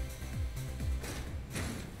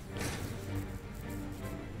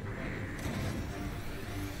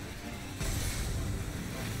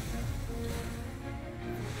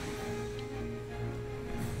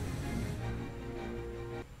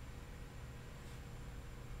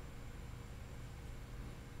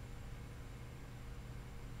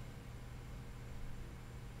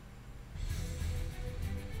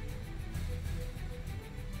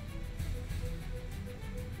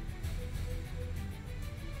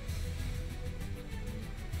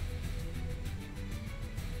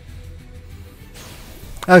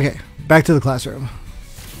 Okay, back to the classroom.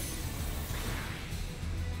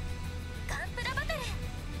 ガンプラバトル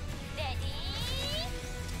レディ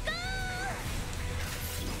ーゴー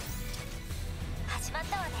始まっ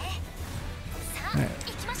たわねさあ Alright.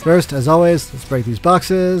 行きましょう First, as always, let's break these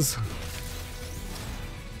boxes.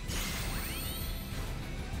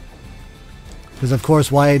 Because of course,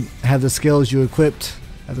 why have the skills you equipped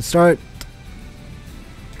at the start?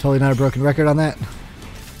 Totally not a broken record on that.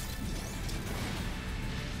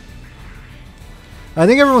 I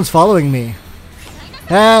think everyone's following me.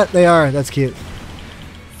 Ah, they are. That's cute.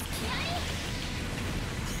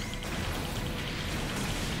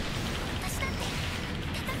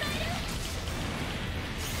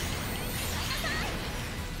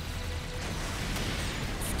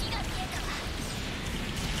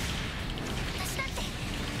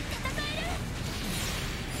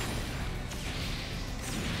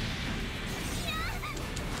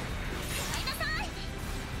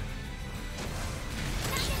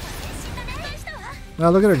 Oh,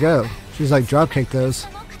 look at her go. She's like dropkick those.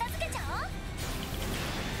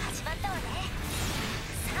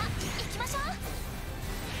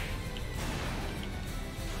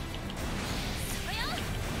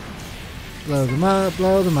 Blow them up,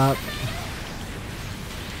 blow them up.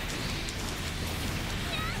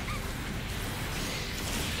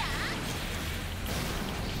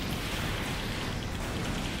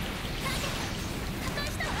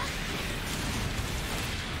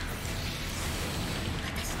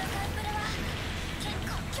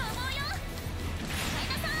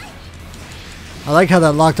 I like how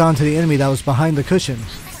that locked onto the enemy that was behind the cushion.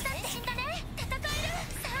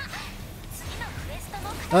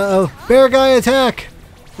 Uh-oh. Bear guy attack!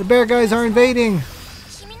 The bear guys are invading!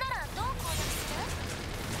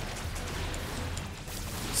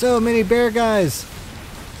 So many bear guys!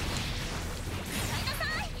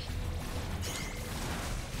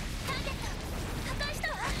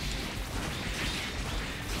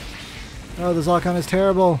 Oh, this lock-on is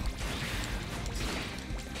terrible.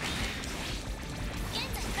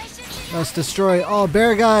 Let's destroy all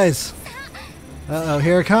bear guys. Uh-oh,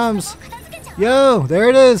 here it comes. Yo, there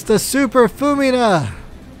it is, the Super Fumina.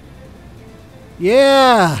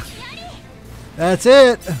 Yeah. That's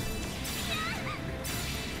it.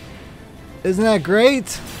 Isn't that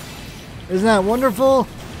great? Isn't that wonderful?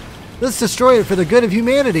 Let's destroy it for the good of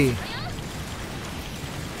humanity.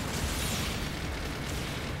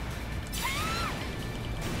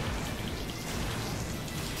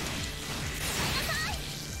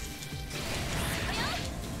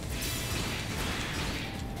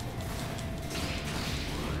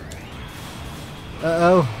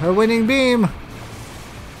 Uh-oh, her winning beam.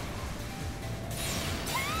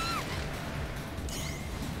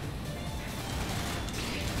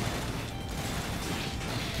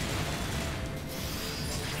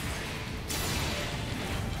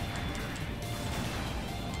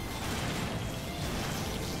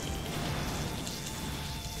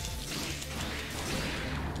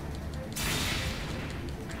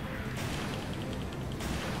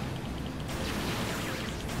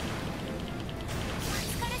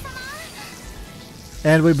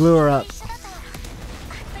 And we blew her up.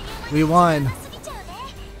 We won.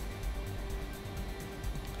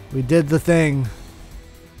 We did the thing.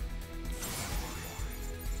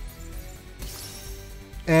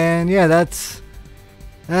 And yeah, that's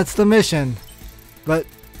the mission. But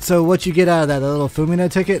so what you get out of that, a little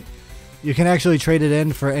Fumina ticket, you can actually trade it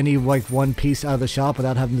in for any like one piece out of the shop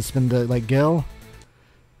without having to spend the like gil.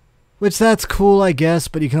 Which that's cool, I guess,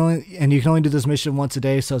 but you can only do this mission once a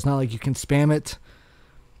day, so it's not like you can spam it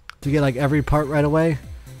to get like every part right away.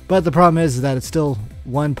 But the problem is that it's still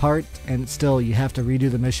one part, and still you have to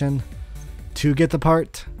redo the mission to get the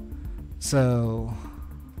part. So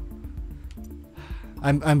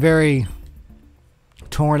I'm very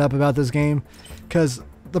torn up about this game, because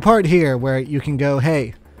the part here where you can go,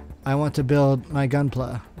 hey, I want to build my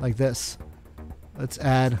Gunpla like this. Let's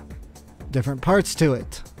add different parts to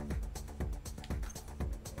it.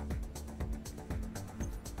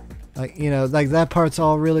 Like, you know, like that part's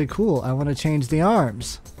all really cool. I want to change the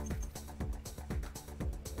arms.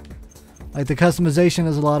 Like the customization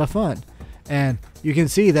is a lot of fun. And you can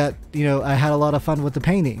see that, you know, I had a lot of fun with the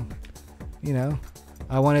painting. You know,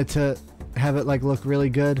 I wanted to have it like look really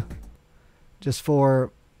good just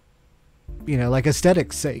for, you know, like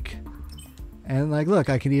aesthetics sake. And like, look,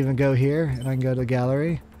 I can even go here and I can go to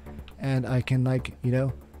gallery and I can like, you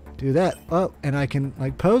know, do that. Oh, and I can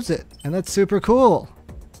like pose it. And that's super cool.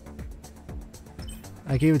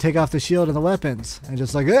 I can even take off the shield and the weapons and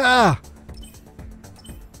just like, ah!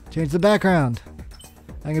 Change the background.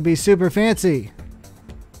 I can be super fancy.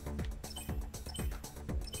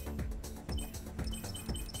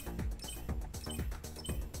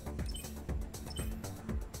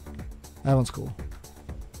 That one's cool.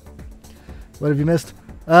 What have you missed?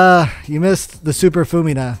 You missed the Super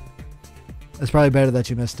Fumina. It's probably better that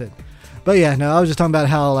you missed it. But yeah, no, I was just talking about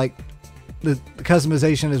how like the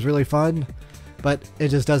customization is really fun, but it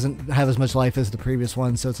just doesn't have as much life as the previous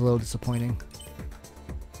one, so it's a little disappointing.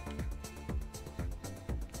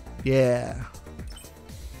 Yeah.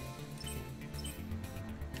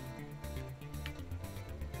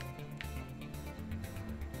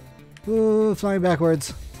 Ooh, flying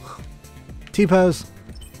backwards. T-pose.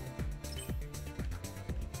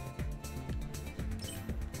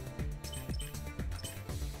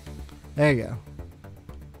 There you go.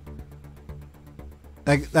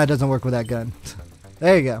 That doesn't work with that gun.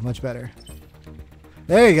 There you go, much better.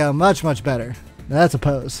 There you go, much, much better. Now that's a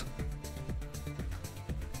pose.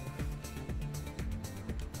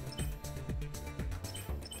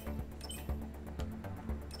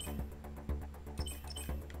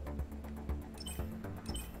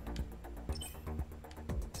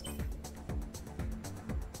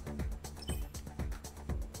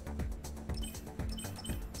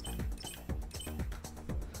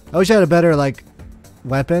 I wish I had a better, like,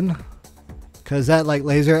 weapon. Because that, like,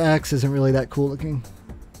 laser axe isn't really that cool looking.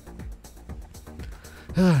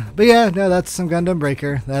 But yeah, no, that's some Gundam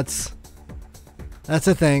Breaker. That's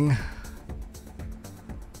a thing.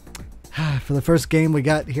 For the first game we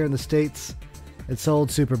got here in the States, it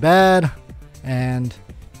sold super bad. And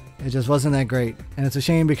it just wasn't that great. And it's a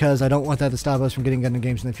shame because I don't want that to stop us from getting Gundam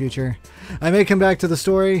games in the future. I may come back to the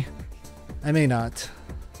story. I may not.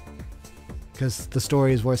 Because the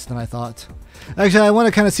story is worse than I thought. Actually, I want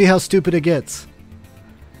to kind of see how stupid it gets.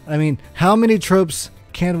 I mean, how many tropes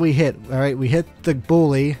can we hit? Alright, we hit the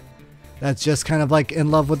bully. That's just kind of like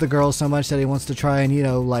in love with the girl so much that he wants to try and, you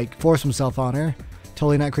know, like force himself on her.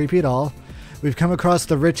 Totally not creepy at all. We've come across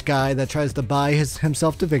the rich guy that tries to buy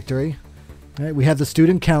himself to victory. Alright, we have the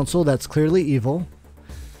student council that's clearly evil.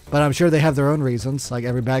 But I'm sure they have their own reasons. Like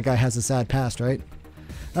every bad guy has a sad past, right?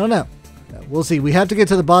 I don't know. We'll see. We have to get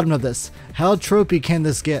to the bottom of this. How tropey can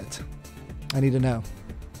this get? I need to know.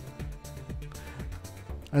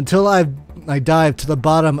 Until I dive to the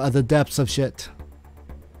bottom of the depths of shit,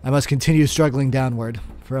 I must continue struggling downward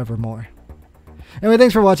forevermore. Anyway,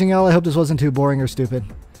 thanks for watching, y'all. I hope this wasn't too boring or stupid.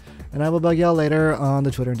 And I will bug y'all later on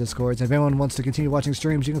the Twitter and Discords. And if anyone wants to continue watching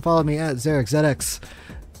streams, you can follow me at ZerexZX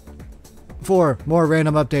for more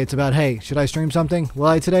random updates about, hey, should I stream something? Will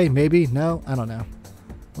I today? Maybe? No? I don't know.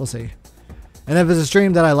 We'll see. And if it's a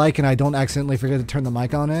stream that I like and I don't accidentally forget to turn the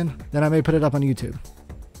mic on in, then I may put it up on YouTube.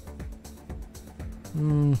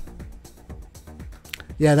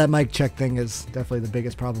 Yeah, that mic check thing is definitely the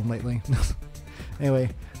biggest problem lately.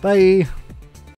 Anyway, bye!